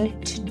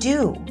yearning to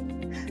do.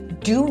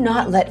 Do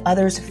not let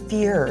others'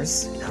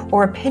 fears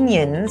or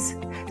opinions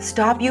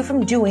stop you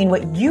from doing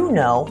what you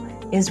know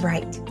is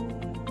right.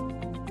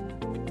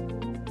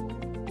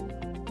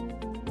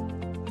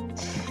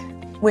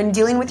 When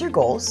dealing with your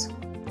goals,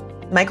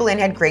 Michael-Ann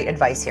had great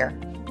advice here.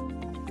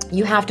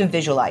 You have to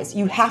visualize.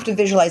 You have to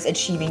visualize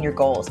achieving your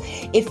goals.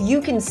 If you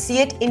can see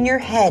it in your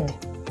head,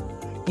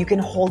 you can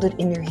hold it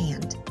in your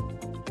hand.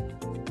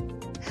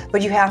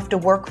 But you have to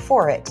work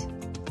for it.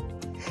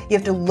 You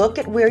have to look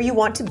at where you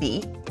want to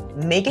be,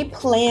 make a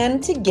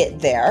plan to get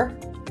there,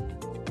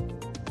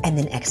 and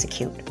then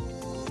execute.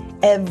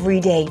 every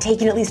day,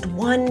 taking at least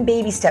one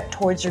baby step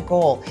towards your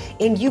goal.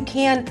 And you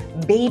can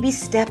baby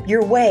step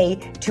your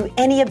way to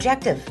any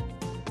objective.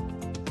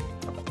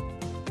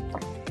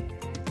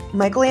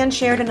 Michael-Ann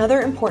shared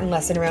another important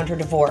lesson around her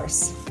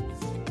divorce.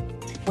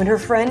 When her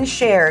friend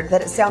shared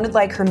that it sounded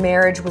like her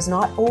marriage was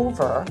not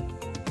over,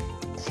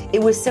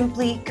 it was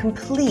simply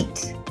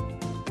complete.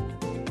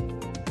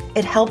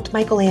 It helped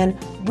Michael-Ann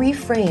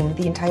reframe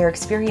the entire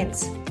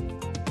experience.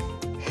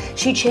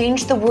 She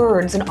changed the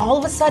words, and all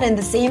of a sudden,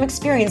 the same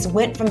experience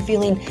went from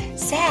feeling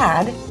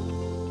sad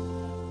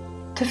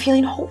to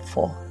feeling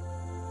hopeful.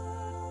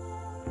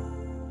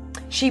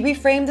 She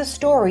reframed the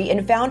story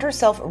and found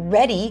herself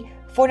ready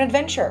for an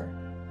adventure.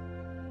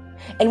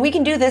 And we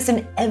can do this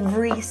in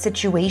every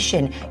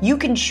situation. You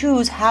can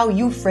choose how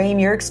you frame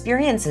your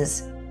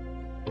experiences.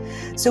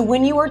 So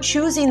when you are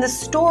choosing the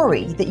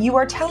story that you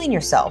are telling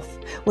yourself,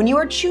 when you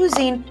are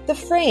choosing the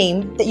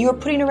frame that you are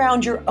putting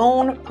around your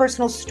own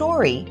personal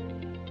story,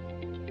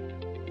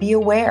 be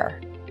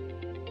aware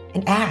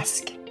and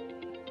ask,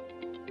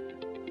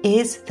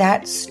 is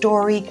that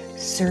story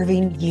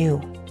serving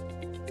you?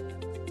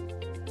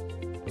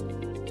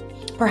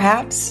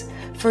 Perhaps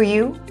for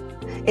you,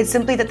 it's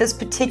simply that this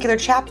particular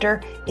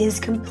chapter is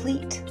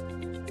complete.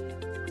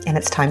 And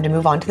it's time to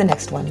move on to the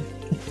next one.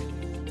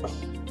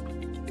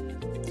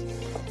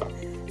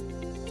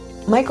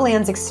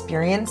 Michael-Ann's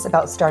experience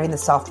about starting the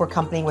software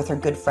company with her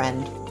good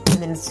friend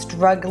and then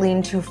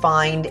struggling to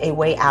find a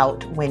way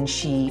out when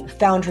she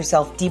found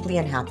herself deeply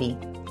unhappy.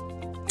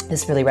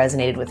 This really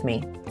resonated with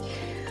me.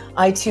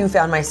 I too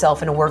found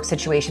myself in a work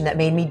situation that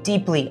made me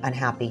deeply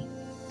unhappy.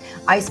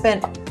 I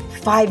spent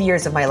 5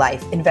 years of my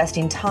life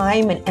investing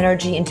time and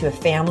energy into a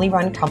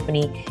family-run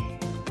company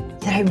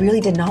that I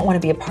really did not want to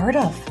be a part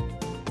of.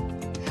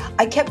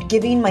 I kept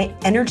giving my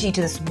energy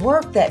to this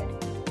work that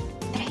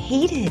I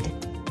hated,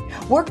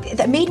 work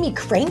that made me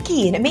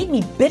cranky and it made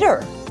me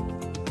bitter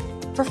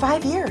for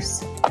 5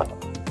 years.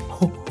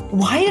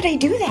 Why did I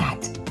do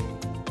that?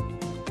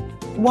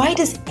 Why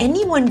does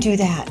anyone do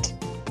that?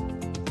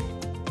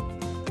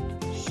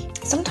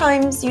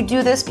 Sometimes you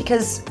do this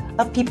because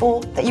of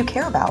people that you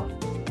care about.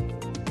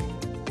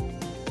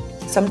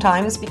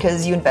 Sometimes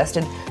because you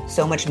invested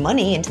so much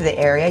money into the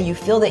area, you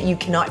feel that you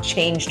cannot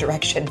change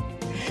direction.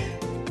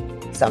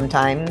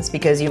 Sometimes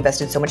because you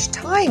invested so much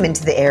time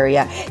into the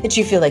area that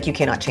you feel like you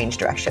cannot change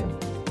direction.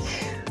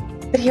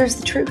 But here's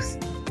the truth.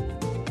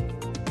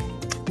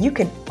 You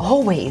can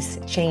always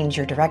change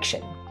your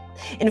direction.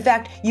 In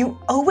fact, you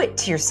owe it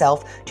to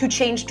yourself to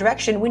change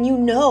direction when you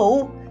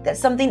know that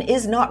something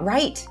is not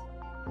right.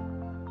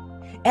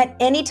 At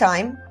any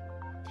time,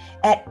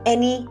 at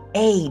any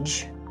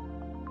age.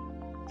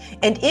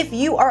 And if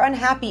you are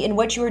unhappy in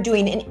what you are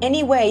doing in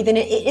any way, then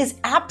it is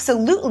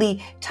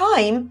absolutely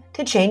time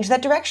to change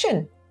that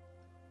direction.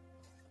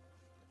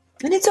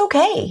 And it's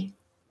okay.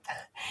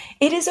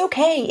 It is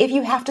okay if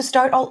you have to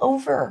start all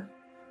over.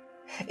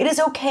 It is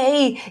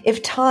okay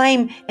if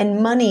time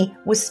and money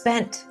was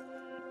spent.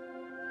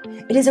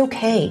 It is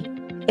okay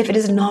if it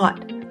is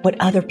not what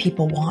other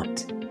people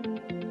want.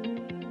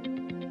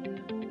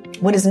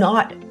 What is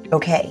not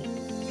okay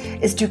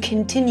is to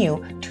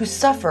continue to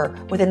suffer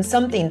within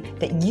something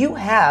that you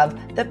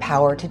have the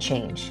power to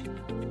change.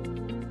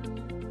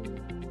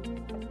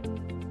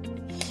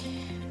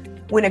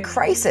 When a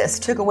crisis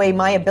took away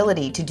my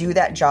ability to do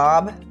that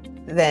job,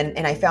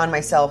 and I found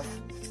myself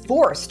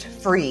forced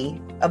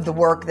free of the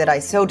work that I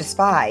so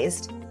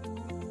despised,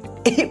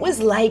 it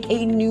was like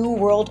a new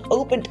world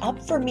opened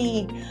up for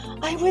me.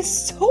 I was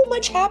so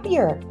much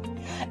happier.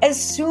 As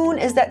soon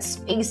as that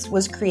space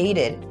was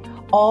created,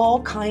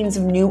 all kinds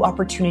of new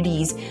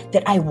opportunities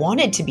that I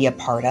wanted to be a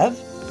part of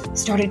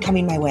started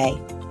coming my way.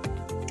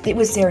 It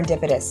was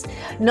serendipitous.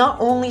 Not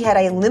only had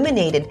I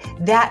eliminated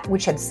that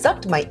which had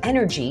sucked my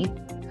energy,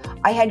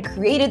 I had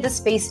created the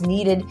space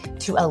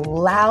needed to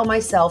allow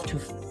myself to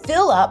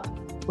fill up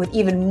with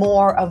even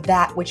more of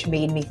that which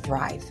made me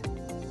thrive.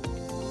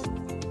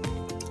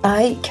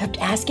 I kept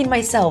asking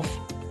myself,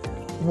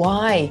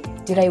 why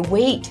did I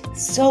wait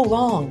so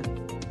long?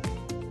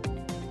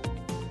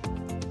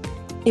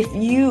 If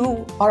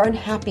you are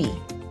unhappy,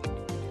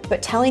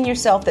 but telling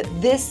yourself that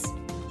this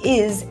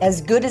is as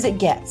good as it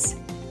gets,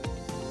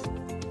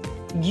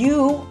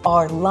 you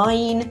are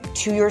lying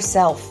to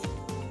yourself.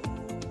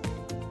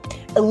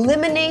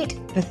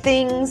 Eliminate the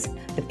things,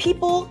 the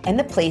people, and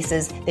the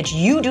places that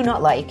you do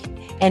not like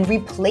and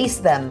replace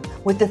them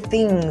with the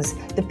things,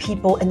 the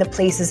people, and the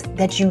places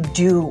that you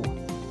do.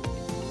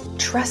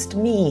 Trust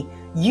me,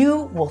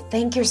 you will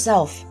thank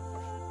yourself.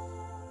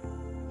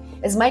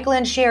 As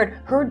Michael-Ann shared,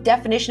 her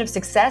definition of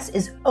success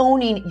is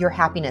owning your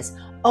happiness,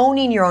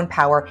 owning your own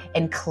power,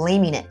 and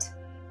claiming it.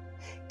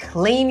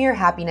 Claim your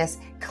happiness,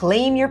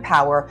 claim your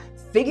power,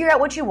 figure out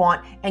what you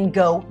want, and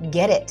go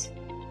get it.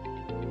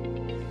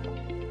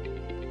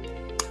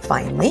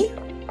 Finally,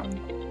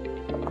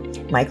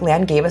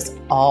 Michael-Ann gave us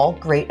all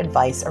great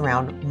advice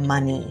around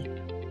money.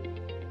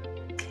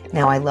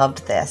 Now, I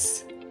loved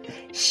this.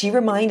 She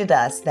reminded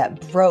us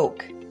that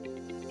broke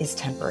is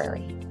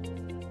temporary.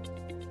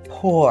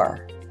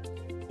 Poor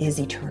is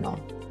eternal.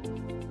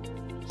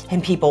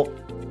 and people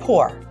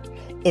poor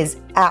is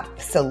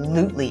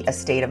absolutely a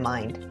state of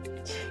mind.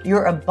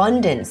 Your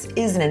abundance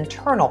is an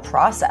internal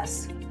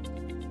process.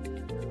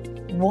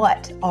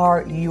 What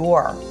are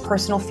your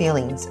personal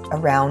feelings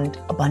around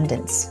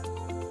abundance?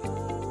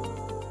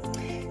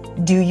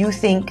 Do you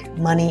think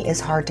money is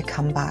hard to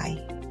come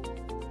by?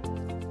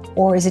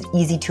 Or is it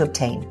easy to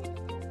obtain?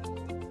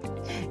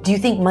 Do you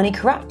think money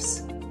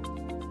corrupts?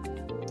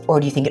 Or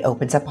do you think it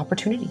opens up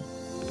opportunity?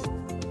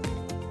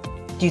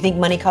 Do you think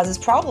money causes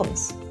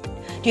problems?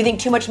 Do you think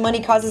too much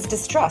money causes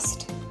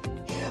distrust?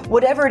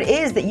 Whatever it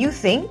is that you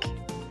think,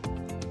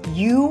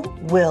 you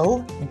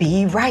will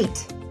be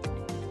right.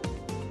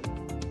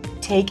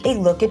 Take a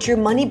look at your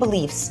money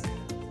beliefs.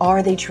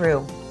 Are they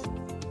true?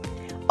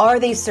 Are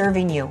they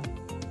serving you?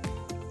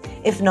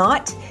 If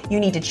not, you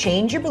need to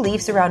change your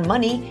beliefs around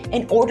money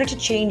in order to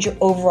change your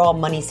overall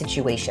money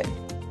situation.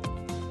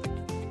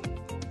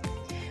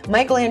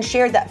 Michael Ann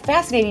shared that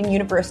fascinating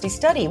university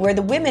study where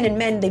the women and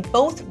men, they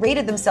both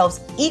rated themselves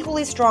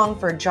equally strong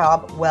for a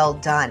job well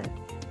done.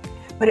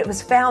 But it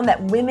was found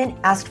that women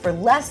asked for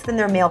less than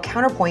their male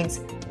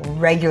counterpoints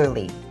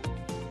regularly.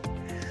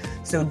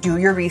 So do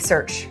your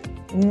research.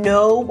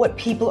 Know what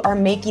people are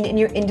making in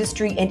your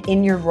industry and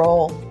in your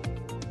role.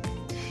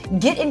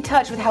 Get in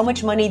touch with how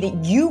much money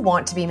that you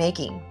want to be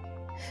making.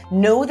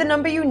 Know the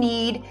number you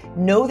need,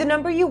 know the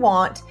number you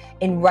want,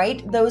 and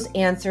write those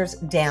answers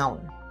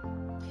down.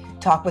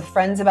 Talk with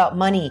friends about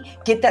money.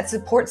 Get that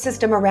support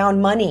system around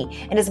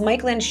money. And as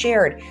Michael Ann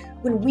shared,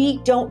 when we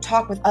don't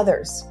talk with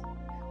others,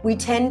 we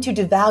tend to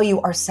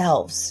devalue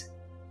ourselves.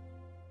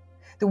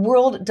 The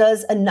world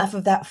does enough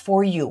of that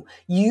for you.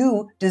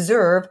 You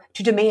deserve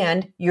to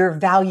demand your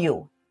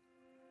value.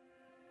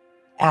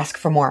 Ask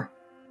for more.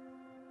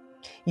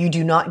 You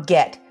do not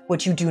get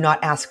what you do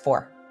not ask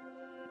for.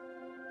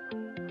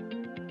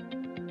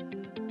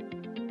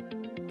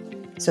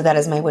 So that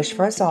is my wish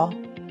for us all,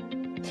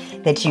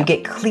 that you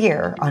get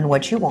clear on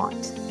what you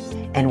want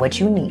and what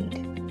you need,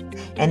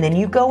 and then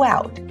you go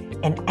out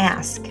and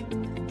ask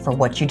for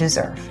what you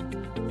deserve.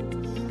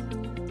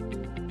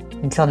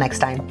 Until next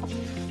time.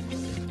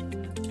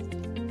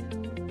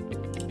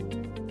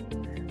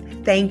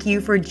 Thank you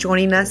for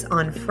joining us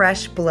on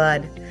Fresh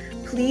Blood.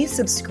 Please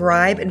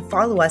subscribe and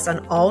follow us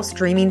on all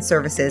streaming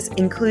services,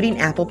 including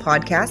Apple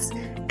Podcasts,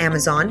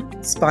 Amazon,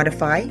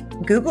 Spotify,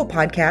 Google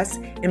Podcasts,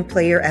 and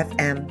Player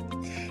FM.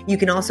 You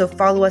can also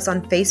follow us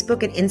on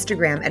Facebook and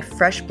Instagram at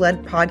Fresh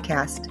Blood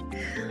Podcast.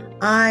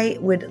 I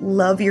would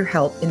love your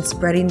help in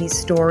spreading these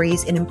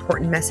stories and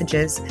important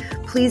messages.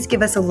 Please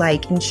give us a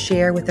like and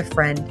share with a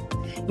friend.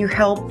 Your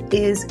help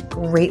is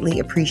greatly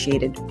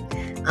appreciated.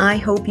 I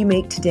hope you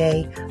make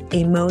today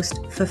a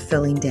most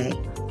fulfilling day.